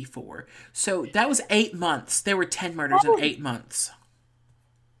of 84. So that was 8 months. There were 10 murders in 8 months.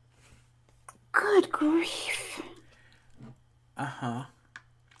 Good grief. Uh-huh.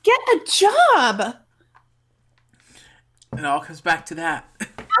 Get a job. It all comes back to that. How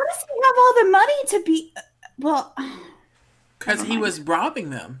does he have all the money to be... Well... Because he was robbing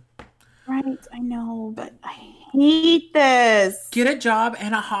them. Right, I know, but I hate this. Get a job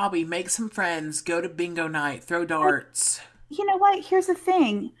and a hobby. Make some friends. Go to bingo night. Throw darts. You know what? Here's the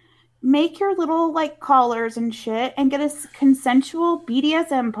thing. Make your little, like, collars and shit and get a consensual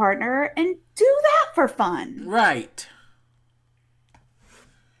BDSM partner and do that for fun. Right.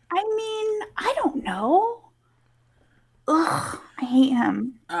 I mean, I don't know. Ugh, I hate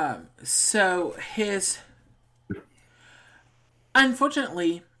him. So his...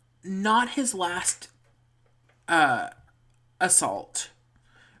 Unfortunately, not his last assault,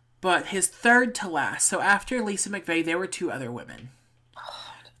 but his third to last. So after Lisa McVeigh, there were 2 other women.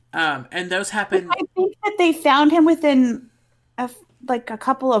 And those happened... I think that they found him within a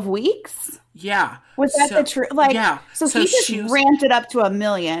couple of weeks. Yeah. Was that the truth? Like, yeah. So he just ramped it up to 1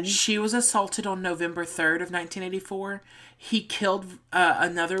 million. She was assaulted on November 3rd of 1984. He killed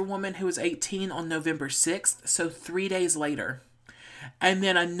another woman who was 18 on November 6th, so 3 days later. And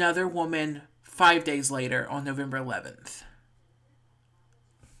then another woman 5 days later on November 11th.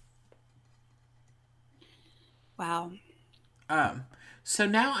 Wow. So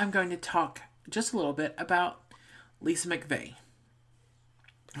now I'm going to talk just a little bit about Lisa McVeigh.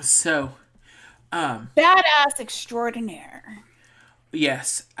 So, badass extraordinaire.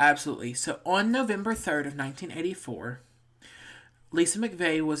 Yes, absolutely. So on November 3rd of 1984, Lisa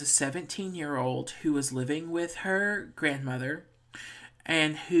McVeigh was a 17-year-old who was living with her grandmother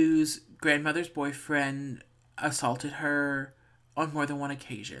and whose grandmother's boyfriend assaulted her on more than one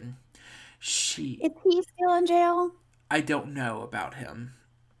occasion. Is he still in jail? I don't know about him.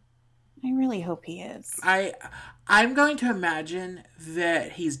 I really hope he is. I'm going to imagine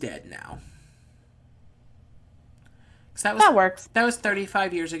that he's dead now. That works. That was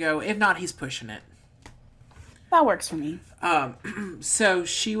 35 years ago. If not, he's pushing it. That works for me. So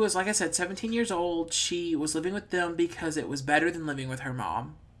she was, like I said, 17 years old. She was living with them because it was better than living with her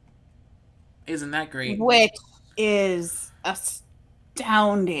mom. Isn't that great? Which is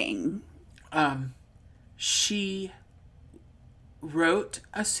astounding. She wrote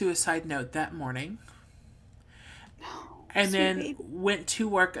a suicide note that morning. And then went to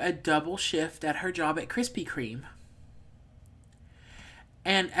work a double shift at her job at Krispy Kreme.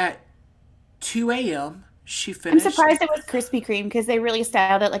 And at 2 a.m., she finished... I'm surprised it was Krispy Kreme because they really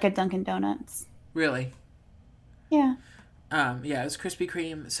styled it like a Dunkin' Donuts. Really? Yeah. Yeah, it was Krispy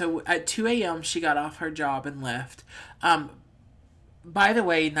Kreme. So at 2 a.m., she got off her job and left. By the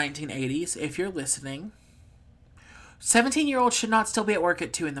way, 1980s, if you're listening, 17-year-olds should not still be at work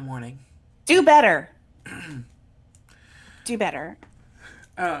at 2 in the morning. Do better. Do better.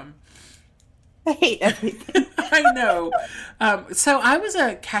 I hate everything. I know. So I was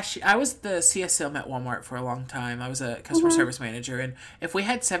a cashier. I was the CSM at Walmart for a long time. I was a customer service manager, and if we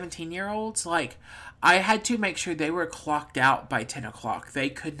had 17-year-olds, like I had to make sure they were clocked out by 10 o'clock. They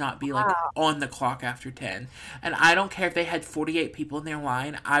could not be like on the clock after 10. And I don't care if they had 48 people in their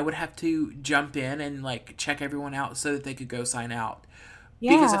line. I would have to jump in and like check everyone out so that they could go sign out.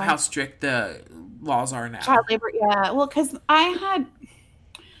 Yeah. Because of how strict the laws are now. Child labor, yeah. Well, because I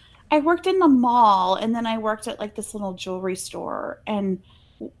worked in the mall, and then I worked at like this little jewelry store, and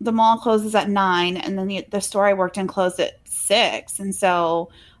the mall closes at 9, and then the store I worked in closed at 6. And so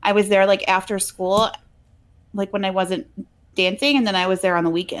I was there like after school, like when I wasn't dancing, and then I was there on the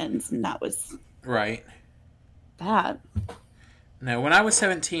weekends, and that was right. That. No, when I was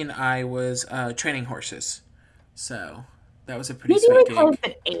 17, I was training horses, so that was a pretty sweet gig. Maybe we closed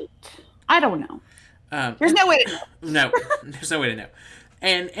at 8. I don't know. There's no way to know. No, there's no way to know.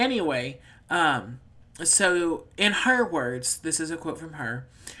 And anyway, so in her words, this is a quote from her.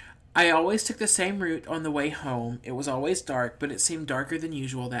 I always took the same route on the way home. It was always dark, but it seemed darker than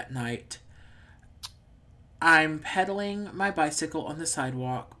usual that night. I'm pedaling my bicycle on the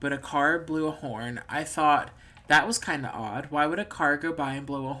sidewalk, but a car blew a horn. I thought, that was kind of odd. Why would a car go by and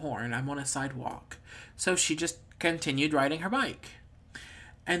blow a horn? I'm on a sidewalk. So she just continued riding her bike.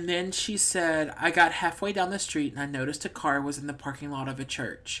 And then she said, I got halfway down the street and I noticed a car was in the parking lot of a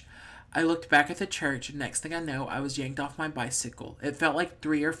church. I looked back at the church, and next thing I know, I was yanked off my bicycle. It felt like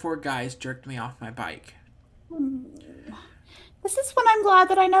 3 or 4 guys jerked me off my bike. This is when I'm glad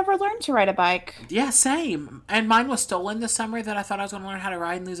that I never learned to ride a bike. Yeah, same. And mine was stolen this summer that I thought I was going to learn how to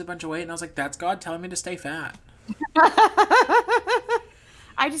ride and lose a bunch of weight. And I was like, that's God telling me to stay fat.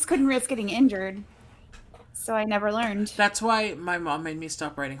 I just couldn't risk getting injured. So I never learned. That's why my mom made me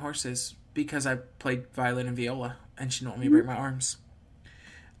stop riding horses, because I played violin and viola, and she didn't want me to break my arms.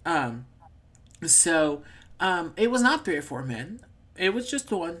 So it was not 3 or 4 men. It was just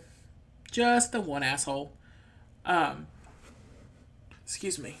the one. Just the one asshole.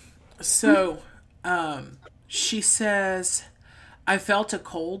 Excuse me. So, she says, I felt a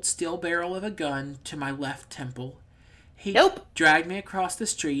cold steel barrel of a gun to my left temple. He dragged me across the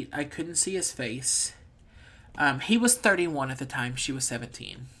street. I couldn't see his face. He was 31 at the time. She was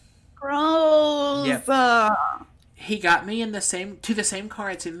 17. Gross. Yep. He got me to the same car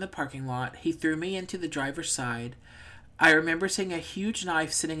I'd seen in the parking lot. He threw me into the driver's side. I remember seeing a huge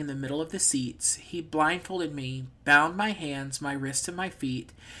knife sitting in the middle of the seats. He blindfolded me, bound my hands, my wrists, and my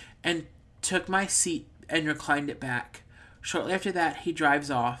feet, and took my seat and reclined it back. Shortly after that, he drives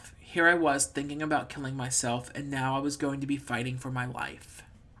off. Here I was thinking about killing myself, and now I was going to be fighting for my life.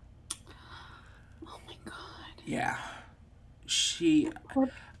 Oh my God. Yeah.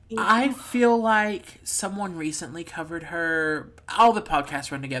 I feel like someone recently covered her. All the podcasts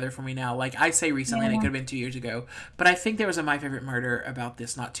run together for me now. Like, I say recently, and it could have been 2 years ago. But I think there was a My Favorite Murder about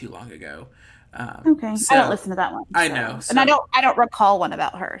this not too long ago. Okay. So, I don't listen to that one. I know. So, and I don't recall one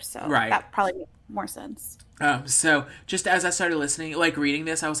about her. So right. That probably makes more sense. So just as I started listening, like reading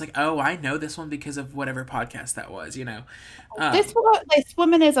this, I was like, oh, I know this one because of whatever podcast that was, you know. This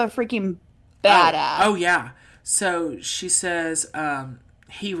woman is a freaking badass. Oh yeah. So she says,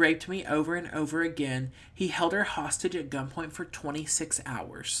 he raped me over and over again. He held her hostage at gunpoint for 26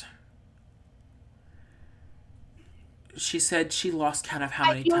 hours. She said she lost count of how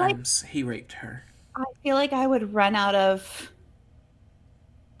many times he raped her. I feel like I would run out of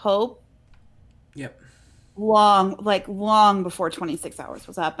hope. Yep. Long before 26 hours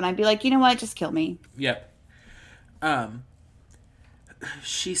was up. And I'd be like, you know what? Just kill me. Yep.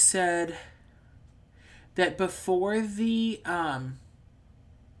 She said that before the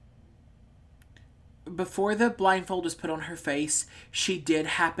blindfold was put on her face, she did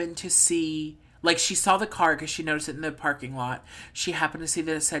happen to see, like, she saw the car because she noticed it in the parking lot. She happened to see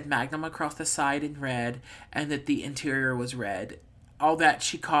that it said Magnum across the side in red, and that the interior was red. All that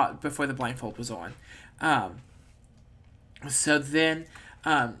she caught before the blindfold was on. So then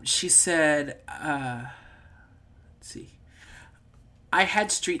she said, let's see. I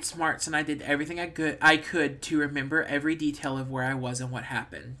had street smarts, and I did everything I could to remember every detail of where I was and what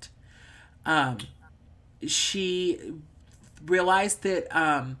happened. She realized that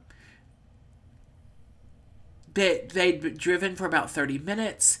that they'd driven for about 30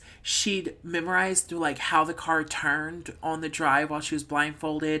 minutes. She'd memorized like how the car turned on the drive while she was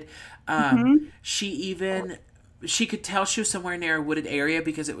blindfolded. She could tell she was somewhere near a wooded area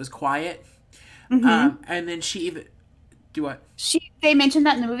because it was quiet. And then she even do what? They mentioned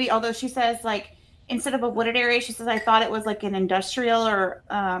that in the movie, although she says like instead of a wooded area, she says I thought it was like an industrial or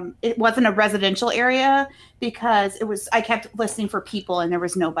it wasn't a residential area because I kept listening for people and there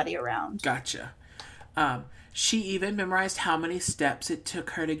was nobody around. Gotcha. She even memorized how many steps it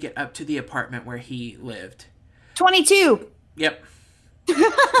took her to get up to the apartment where he lived. 22. Yep.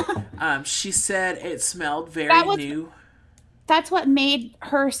 She said it smelled very new. That's what made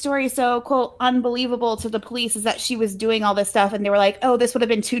her story so, quote, unbelievable to the police, is that she was doing all this stuff and they were like, oh, this would have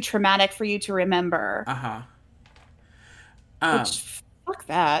been too traumatic for you to remember. Which, fuck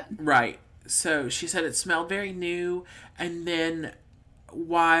that. Right. So she said it smelled very new, and then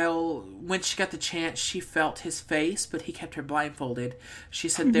when she got the chance, she felt his face, but he kept her blindfolded. She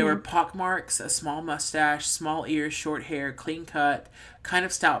said there were pockmarks, a small mustache, small ears, short hair, clean cut, kind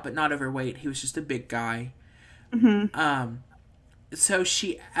of stout but not overweight. He was just a big guy. So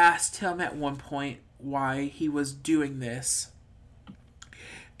she asked him at one point why he was doing this,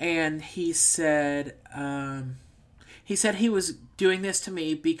 and he said he was doing this to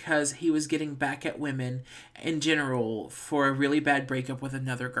me because he was getting back at women in general for a really bad breakup with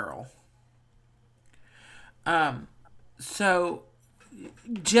another girl. So,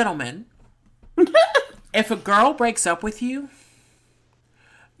 gentlemen, if a girl breaks up with you,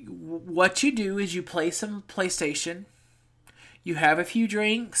 what you do is you play some PlayStation, you have a few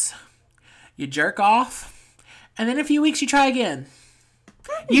drinks, you jerk off, and then in a few weeks you try again.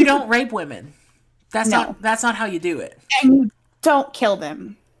 You don't rape women. That's not how you do it. And you don't kill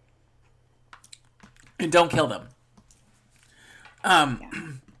them. And don't kill them.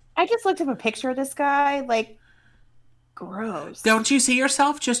 I just looked up a picture of this guy. Like, gross. Don't you see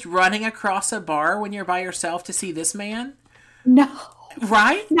yourself just running across a bar when you're by yourself to see this man? No.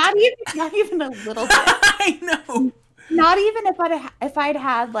 Right? Not even a little bit. I know. Not even if I'd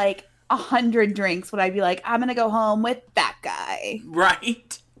had like 100 drinks, would I be like, I'm gonna go home with that guy.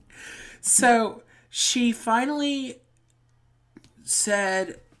 Right. So she finally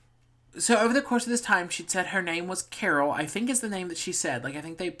said, so over the course of this time, she'd said her name was Carol, I think is the name that she said. Like, I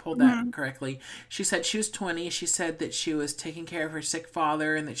think they pulled that correctly. She said she was 20. She said that she was taking care of her sick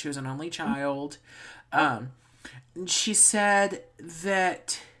father and that she was an only child. She said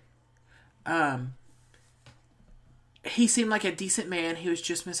that he seemed like a decent man. He was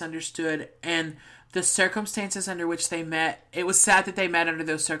just misunderstood. And the circumstances under which they met, it was sad that they met under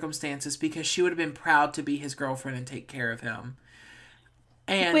those circumstances because she would have been proud to be his girlfriend and take care of him.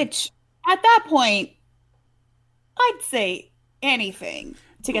 And which, at that point, I'd say anything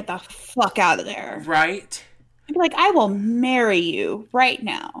to get the fuck out of there. Right? I'd be like, I will marry you right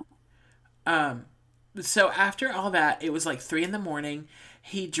now. So after all that, it was like 3 a.m.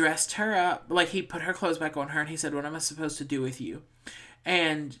 He dressed her up, like he put her clothes back on her, and he said, "What am I supposed to do with you?"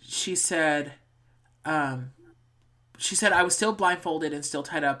 And she said, I was still blindfolded and still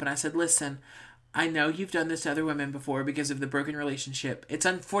tied up, and I said, "Listen, I know you've done this to other women before because of the broken relationship. It's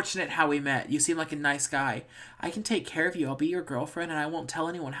unfortunate how we met. You seem like a nice guy. I can take care of you. I'll be your girlfriend, and I won't tell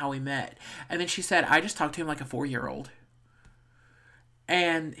anyone how we met." And then she said, "I just talked to him like a 4-year-old.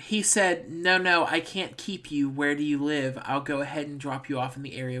 And he said, no, I can't keep you. Where do you live? I'll go ahead and drop you off in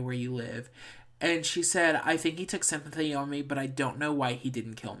the area where you live." And she said, "I think he took sympathy on me, but I don't know why he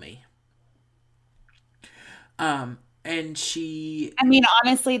didn't kill me." And she... I mean,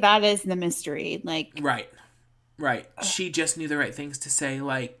 honestly, that is the mystery. Like, Right. She just knew the right things to say.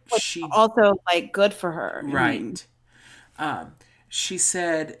 Like, she... Also, like, good for her. Right. She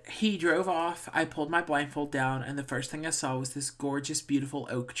said, "He drove off. I pulled my blindfold down, and the first thing I saw was this gorgeous, beautiful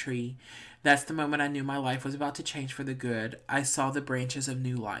oak tree. That's the moment I knew my life was about to change for the good. I saw the branches of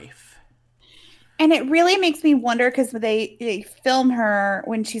new life." And it really makes me wonder, because they film her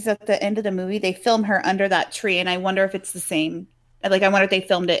when she's at the end of the movie. They film her under that tree, and I wonder if it's the same. Like, I wonder if they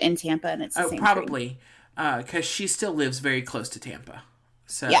filmed it in Tampa and it's the same probably. Because she still lives very close to Tampa.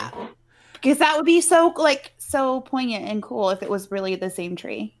 So yeah. Because that would be so poignant and cool if it was really the same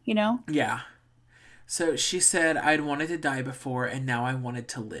tree, you know? Yeah. So she said, "I'd wanted to die before, and now I wanted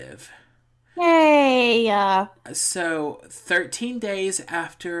to live." Yay! So 13 days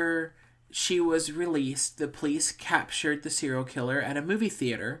after she was released, the police captured the serial killer at a movie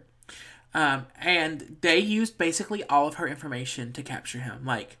theater. And they used basically all of her information to capture him.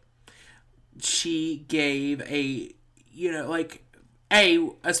 Like, she gave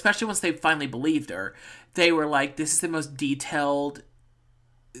especially once they finally believed her, they were like, this is the most detailed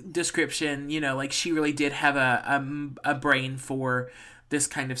description, like she really did have a brain for this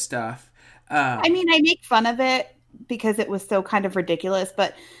kind of stuff. I mean, I make fun of it because it was so kind of ridiculous,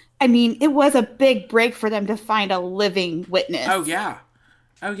 but I mean, it was a big break for them to find a living witness. Oh yeah.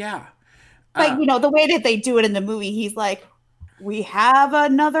 Like, the way that they do it in the movie, he's like, "We have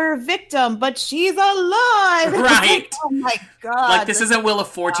another victim, but she's alive." Right. Oh my God. Like, this isn't Wheel of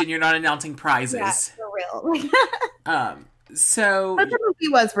Fortune. You're not announcing prizes. Yeah, for real. So, but the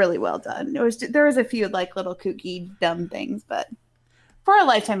movie was really well done. There was a few like little kooky, dumb things, but for a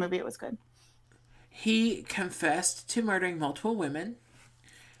Lifetime movie, it was good. He confessed to murdering multiple women.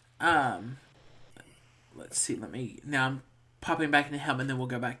 Let's see. Now I'm popping back into him, and then we'll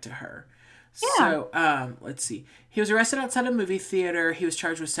go back to her. Yeah. So, let's see. He was arrested outside a movie theater. He was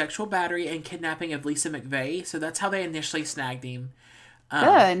charged with sexual battery and kidnapping of Lisa McVeigh. So that's how they initially snagged him.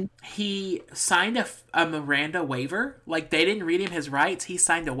 Good. He signed a Miranda waiver. Like, they didn't read him his rights. He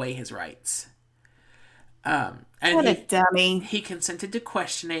signed away his rights. And what a dummy. He consented to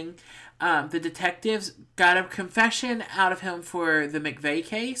questioning. The detectives got a confession out of him for the McVeigh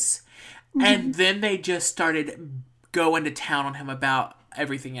case. Mm-hmm. And then they just started going to town on him about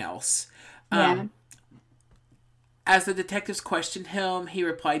everything else. Yeah. As the detectives questioned him, he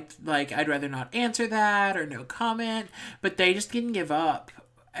replied, like, I'd rather not answer that or no comment. But they just didn't give up.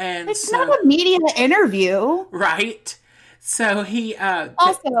 And it's not a media interview. Right. So he...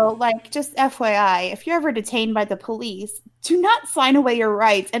 also, like, just FYI, if you're ever detained by the police, do not sign away your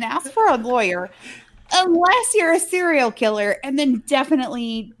rights and ask for a lawyer unless you're a serial killer, and then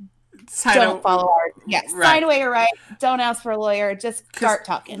definitely don't follow our... Yes, right. Sign away your rights. Don't ask for a lawyer. Just start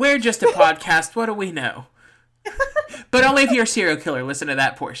talking. We're just a podcast. What do we know? But only if you're a serial killer. Listen to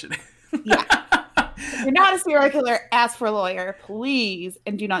that portion. Yeah. If you're not a serial killer, ask for a lawyer, please.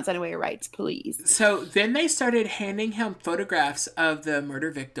 And do not sign away your rights, please. So then they started handing him photographs of the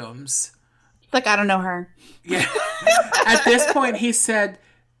murder victims. Like, I don't know her. Yeah. At this point, he said...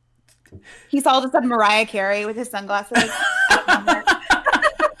 He saw all of a sudden Mariah Carey with his sunglasses.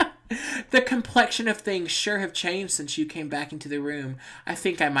 The complexion of things sure have changed since you came back into the room. I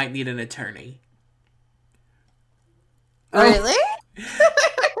think I might need an attorney. Really?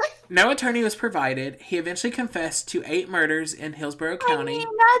 No attorney was provided. He eventually confessed to 8 murders in Hillsborough County. I mean,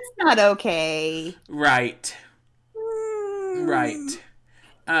 that's not okay. Right. Right.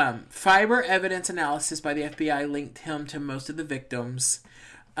 Fiber evidence analysis by the FBI linked him to most of the victims.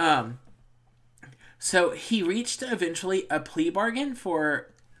 So he reached eventually a plea bargain for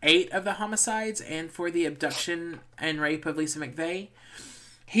 8 of the homicides and for the abduction and rape of Lisa McVeigh.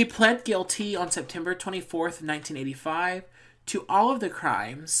 He pled guilty on September 24th, 1985 to all of the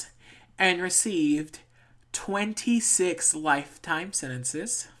crimes and received 26 lifetime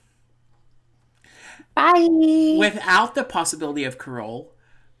sentences. Bye. Without the possibility of parole.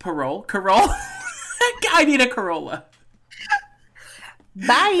 I need a Corolla.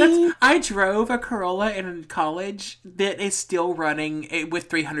 Bye. I drove a Corolla in college that is still running with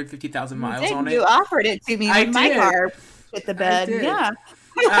 350,000 miles on it. You offered it to me when my car hit the bed. Yeah.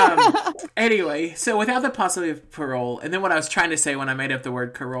 Anyway, so without the possibility of parole, and then what I was trying to say when I made up the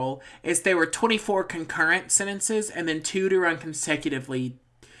word parole is there were 24 concurrent sentences and then 2 to run consecutively.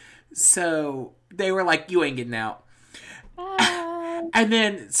 So they were like, you ain't getting out. And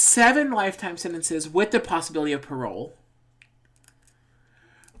then 7 lifetime sentences with the possibility of parole.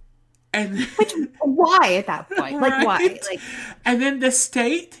 And why at that point? Like, right? Why? Like, and then the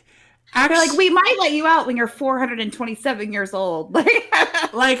state actually, they're like, we might let you out when you're 427 years old.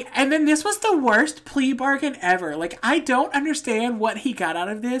 Like, and then this was the worst plea bargain ever. Like, I don't understand what he got out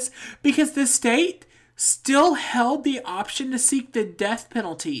of this because the state still held the option to seek the death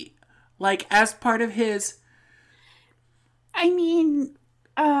penalty, like, as part of his. I mean,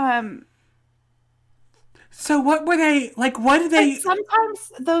 So what were they, like, what did they...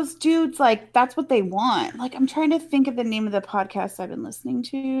 Sometimes those dudes, like, that's what they want. Like, I'm trying to think of the name of the podcast I've been listening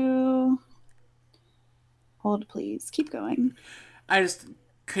to. Hold, please. Keep going. I just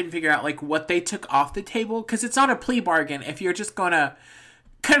couldn't figure out, like, what they took off the table. Because it's not a plea bargain if you're just going to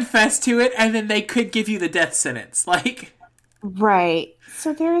confess to it and then they could give you the death sentence. Like... Right.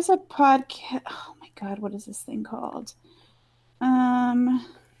 So there is a podcast... Oh, my God. What is this thing called?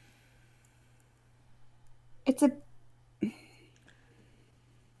 It's a...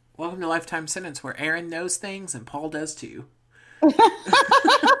 Welcome to Lifetime Sentence, where Aaron knows things and Paul does too.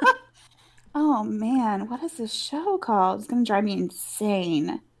 Oh, man. What is this show called? It's going to drive me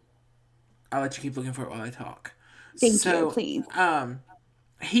insane. I'll let you keep looking for it while I talk. Thank you, please.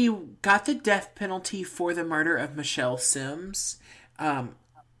 He got the death penalty for the murder of Michelle Sims.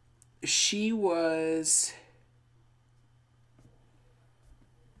 She was...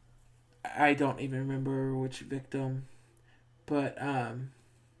 I don't even remember which victim, but oh,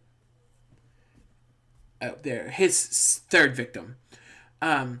 there, his third victim.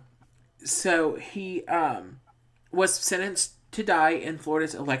 So he was sentenced to die in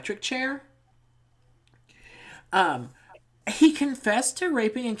Florida's electric chair. He confessed to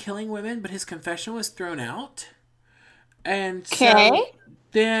raping and killing women, but his confession was thrown out. And so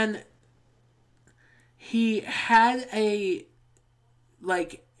then he had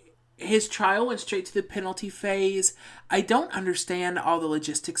his trial went straight to the penalty phase. I don't understand all the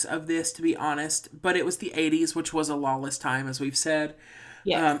logistics of this, to be honest, but it was the 80s, which was a lawless time, as we've said.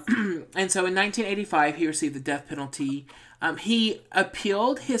 Yes. And so in 1985, he received the death penalty. He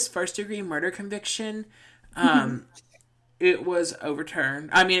appealed his first-degree murder conviction. It was overturned.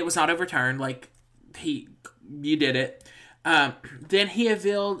 I mean, it was not overturned. Like, you did it. Then he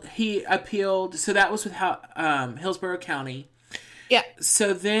appealed. So that was with Hillsborough County. Yeah.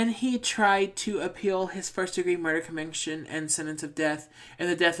 So then he tried to appeal his first-degree murder conviction and sentence of death and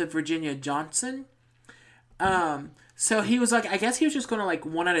the death of Virginia Johnson. So he was like, I guess he was just going to, like,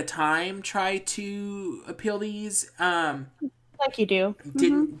 one at a time try to appeal these. Like you do.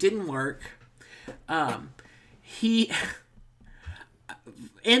 Didn't work. He,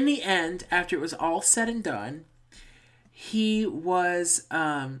 in the end, after it was all said and done, he was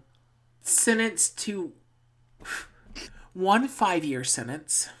sentenced to 1 5-year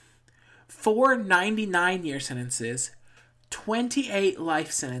sentence, 4 99-year sentences, 28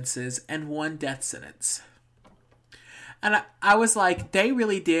 life sentences, and 1 death sentence. And I was like, they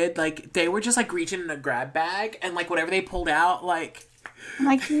really did, like, they were just, like, reaching in a grab bag, and, like, whatever they pulled out, like...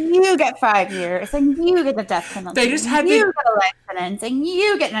 Like, you get 5 years, and you get the death penalty. They just had you get a life sentence, and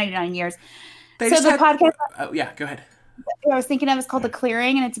you get 99 years. Podcast... Oh, yeah, go ahead. I was thinking of it's called The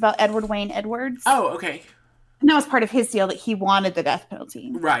Clearing, and it's about Edward Wayne Edwards. Oh, okay. And that was part of his deal that he wanted the death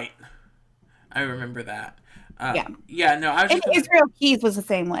penalty. Right. I remember that. Yeah. Yeah, no, I was and Israel Keys was the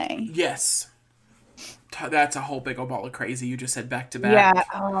same way. Yes. That's a whole big old ball of crazy. You just said back to back. Yeah.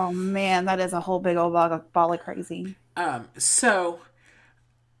 Oh, man. That is a whole big old ball of crazy. So,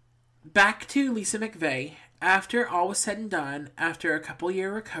 back to Lisa McVey. After all was said and done, after a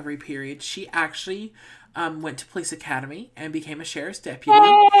couple-year recovery period, she actually went to police academy and became a sheriff's deputy.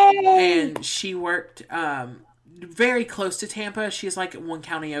 Yay! And she worked very close to Tampa. She's like 1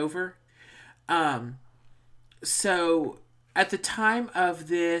 county over. So, at the time of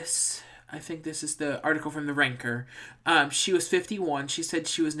this... I think this is the article from the Ranker. She was 51. She said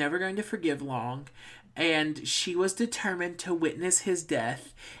she was never going to forgive Long, and she was determined to witness his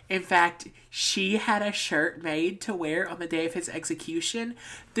death. In fact, she had a shirt made to wear on the day of his execution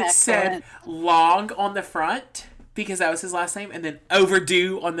that said Long on the front, because that was his last name, and then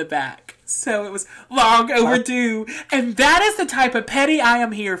overdue on the back. So it was Long overdue. And that is the type of petty I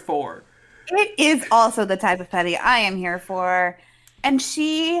am here for. It is also the type of petty I am here for. And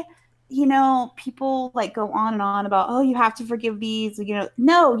she... You know, people like go on and on about, oh, you have to forgive these. You know,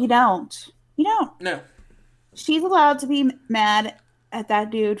 no, you don't. You don't. No. She's allowed to be mad at that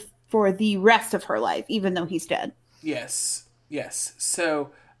dude for the rest of her life, even though he's dead. Yes. Yes.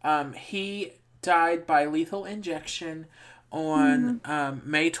 So he died by lethal injection on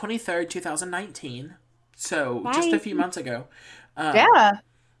May 23rd, 2019. So just a few months ago. Yeah.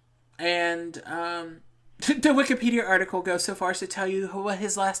 And... the Wikipedia article goes so far as to tell you what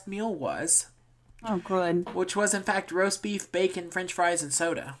his last meal was. Oh, good. Which was, in fact, roast beef, bacon, french fries, and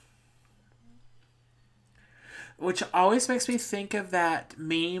soda. Which always makes me think of that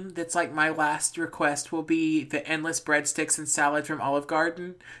meme that's like, my last request will be the endless breadsticks and salad from Olive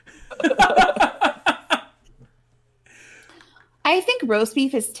Garden. I think roast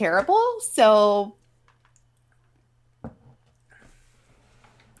beef is terrible, so...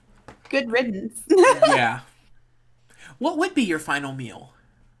 Good riddance. Yeah. What would be your final meal?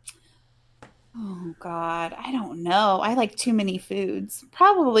 Oh, God. I don't know. I like too many foods.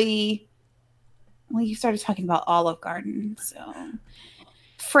 Probably... Well, you started talking about Olive Garden, so...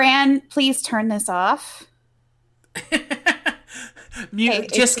 Fran, please turn this off.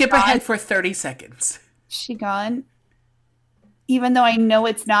 Just skip ahead for 30 seconds. She gone? Even though I know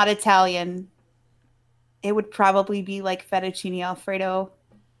it's not Italian, it would probably be like fettuccine Alfredo.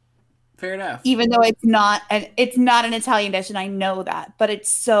 Fair enough. Even though it's not an Italian dish, and I know that, but it's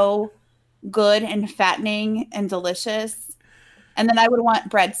so good and fattening and delicious. And then I would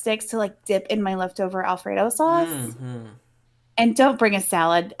want breadsticks to like dip in my leftover Alfredo sauce. Mm-hmm. And don't bring a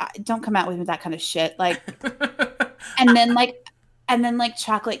salad. Don't come out with that kind of shit. Like, and then like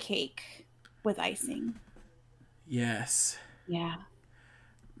chocolate cake with icing. Yes. Yeah.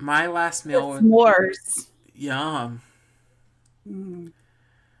 My last meal was s'mores. Yum. Mm.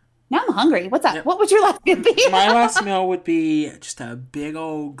 Now I'm hungry. What's up? Yep. What would your last meal be? My last meal would be just a big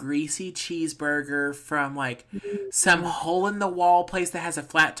old greasy cheeseburger from like some hole in the wall place that has a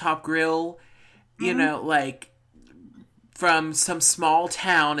flat top grill. Mm-hmm. You know, like from some small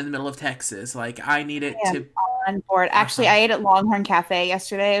town in the middle of Texas. Like I need it to on board. Actually, I ate at Longhorn Cafe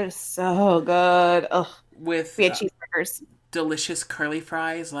yesterday. It was so good. Ugh. We had cheeseburgers. delicious curly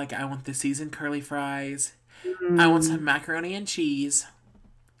fries. Like, I want the seasoned curly fries. I want some macaroni and cheese.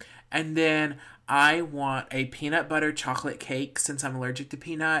 And then I want a peanut butter chocolate cake since I'm allergic to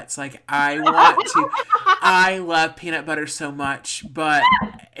peanuts. Like, I love peanut butter so much, but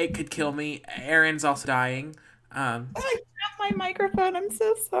it could kill me. Erin's also dying. I dropped my microphone. I'm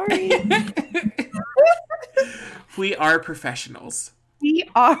so sorry. We are professionals. We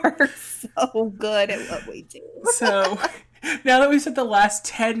are so good at what we do. So, now that we spent the last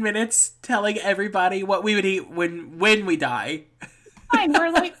 10 minutes telling everybody what we would eat when we die. Fine,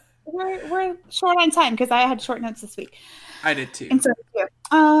 we're short on time because I had short notes this week. I did too. And so,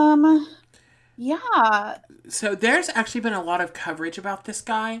 yeah. So there's actually been a lot of coverage about this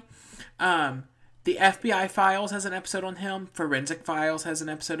guy. The FBI Files has an episode on him. Forensic Files has an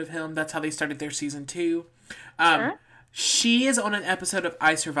episode of him. That's how they started their season 2. Sure. She is on an episode of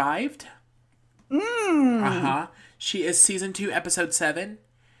I Survived. She is season 2, episode 7.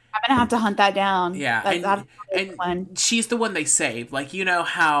 I'm gonna have to hunt that down. Yeah, and she's the one they save. Like, you know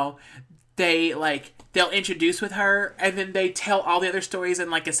how they'll introduce with her, and then they tell all the other stories in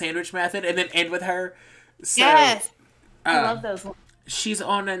like a sandwich method, and then end with her. So, yes, I love those ones. She's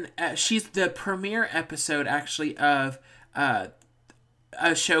on she's the premiere episode actually of a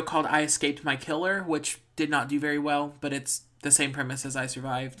show called I Escaped My Killer, which did not do very well, but it's the same premise as I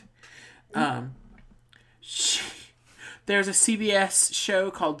Survived. There's a CBS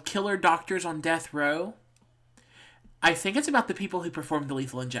show called Killer Doctors on Death Row. I think it's about the people who performed the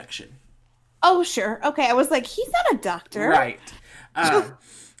lethal injection. Oh, sure. Okay, I was like, he's not a doctor. Right.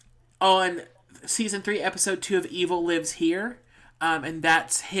 On season 3, episode 2 of Evil Lives Here, and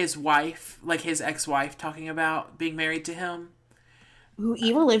that's his wife, like his ex-wife, talking about being married to him. Ooh,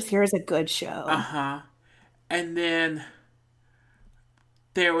 Evil Lives Here is a good show. And then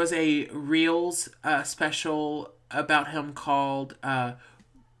there was a Reels special about him called,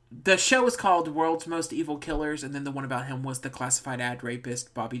 the show was called World's Most Evil Killers, and then the one about him was the classified ad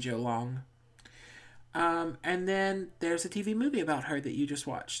rapist Bobby Joe Long. And then there's a TV movie about her that you just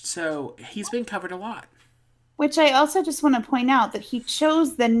watched. So he's been covered a lot. Which I also just want to point out that he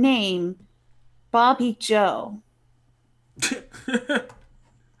chose the name Bobby Joe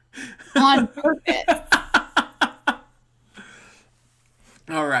on purpose.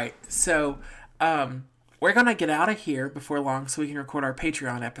 All right. So, we're going to get out of here before long so we can record our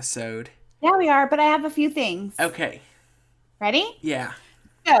Patreon episode. Yeah, we are, but I have a few things. Okay. Ready? Yeah.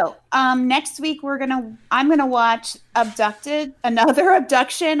 So, next week I'm gonna watch Abducted, another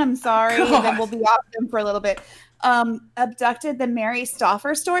abduction. I'm sorry, God. then we'll be off them for a little bit. Abducted, the Mary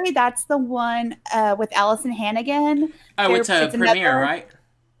Stauffer story. That's the one with Allison Hannigan. Oh, it's a premiere, right?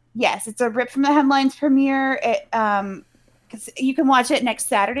 Yes, it's a rip from the headlines premiere. It you can watch it next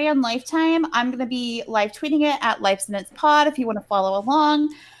Saturday on Lifetime. I'm gonna be live tweeting it at Life Sentence Pod if you want to follow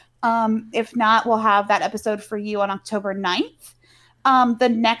along. If not, we'll have that episode for you on October 9th. The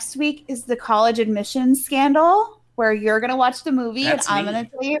next week is the college admissions scandal, where you're going to watch the movie and I'm going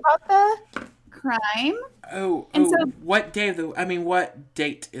to tell you about the crime. So what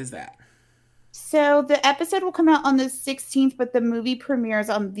date is that? So the episode will come out on the 16th, but the movie premieres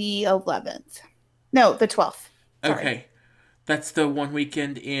on the 11th. No, the 12th. Sorry. Okay. That's the one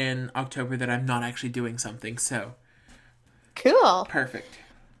weekend in October that I'm not actually doing something, so. Cool. Perfect.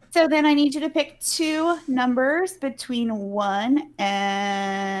 So then I need you to pick 2 numbers between 1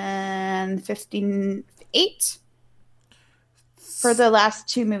 and 58 for the last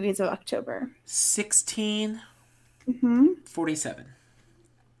 2 movies of October. 16, 47.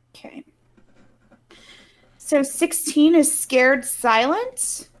 Okay. So 16 is Scared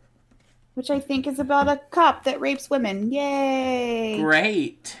Silent, which I think is about a cop that rapes women. Yay!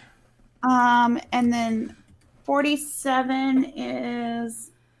 Great. And then 47 is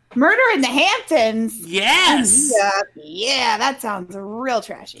Murder in the Hamptons. Yes. Yeah, that sounds real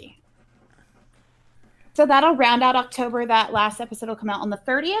trashy. So that'll round out October. That last episode will come out on the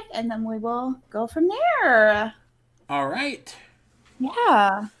 30th, and then we will go from there. All right.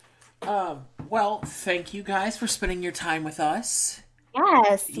 Yeah. Well, thank you guys for spending your time with us.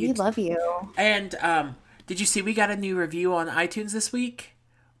 Yes, we love you. And did you see we got a new review on iTunes this week?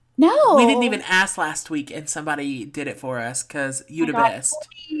 No. We didn't even ask last week, and somebody did it for us because you the best.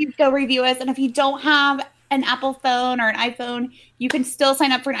 Please go review us. And if you don't have an Apple phone or an iPhone, you can still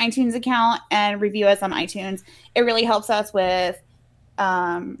sign up for an iTunes account and review us on iTunes. It really helps us with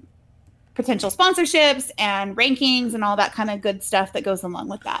potential sponsorships and rankings and all that kind of good stuff that goes along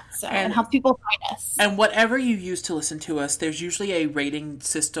with that. So, and help people find us. And whatever you use to listen to us, there's usually a rating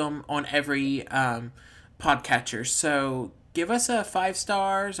system on every podcatcher. So give us a 5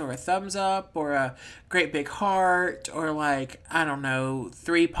 stars or a thumbs up or a great big heart or like, I don't know,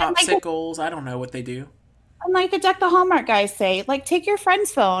 3 popsicles. I don't know what they do. And like the Deck the Hallmark guys say, like take your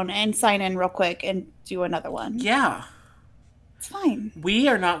friend's phone and sign in real quick and do another one. Yeah. It's fine. We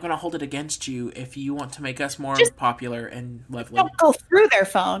are not going to hold it against you if you want to make us more popular and lovely. Don't go through their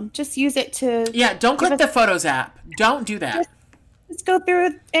phone. Just use it to... Yeah, don't click the Photos app. Don't do that. Just go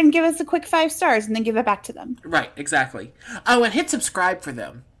through and give us a quick 5 stars and then give it back to them. Right, exactly. Oh, and hit subscribe for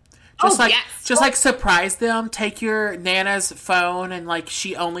them. Just like surprise them. Take your Nana's phone and like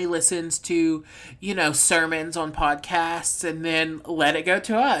she only listens to, sermons on podcasts and then let it go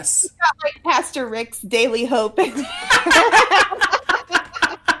to us. It's got like Pastor Rick's Daily Hope. And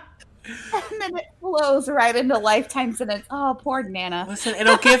then it flows right into Lifetime Sentence. Oh, poor Nana. Listen,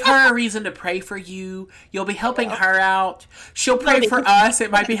 it'll give her a reason to pray for you. You'll be helping her out. She'll pray for us.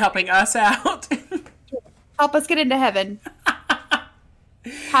 It might be helping us out. Help us get into heaven.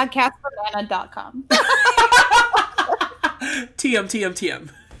 Podcastfornana.com. TM.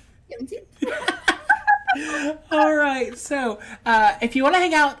 All right. So if you want to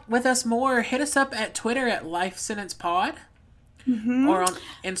hang out with us more, hit us up at Twitter at Life Sentence Pod or on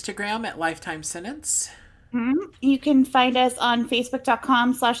Instagram at Lifetime Sentence. You can find us on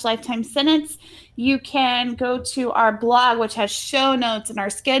Facebook.com/Lifetime Sentence. You can go to our blog, which has show notes and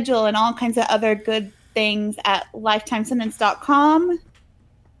our schedule and all kinds of other good things at lifetimesentence.com.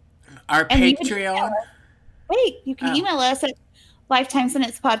 Our Patreon. You can email us at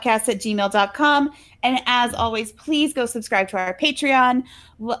lifetimesentencepodcast@gmail.com. And as always, please go subscribe to our Patreon,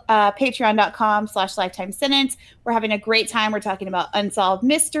 patreon.com/Lifetime Sentence. We're having a great time. We're talking about unsolved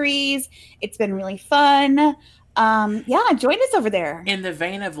mysteries. It's been really fun. Join us over there. In the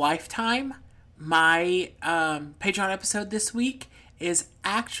vein of Lifetime, my Patreon episode this week is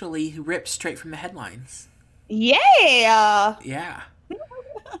actually ripped straight from the headlines. Yeah. Yeah.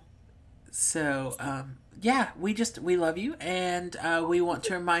 So, we love you, and we want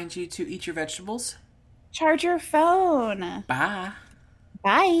to remind you to eat your vegetables. Charge your phone. Bye.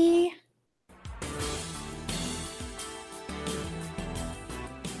 Bye.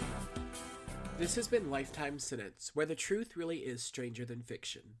 This has been Lifetime Sentence, where the truth really is stranger than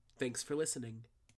fiction. Thanks for listening.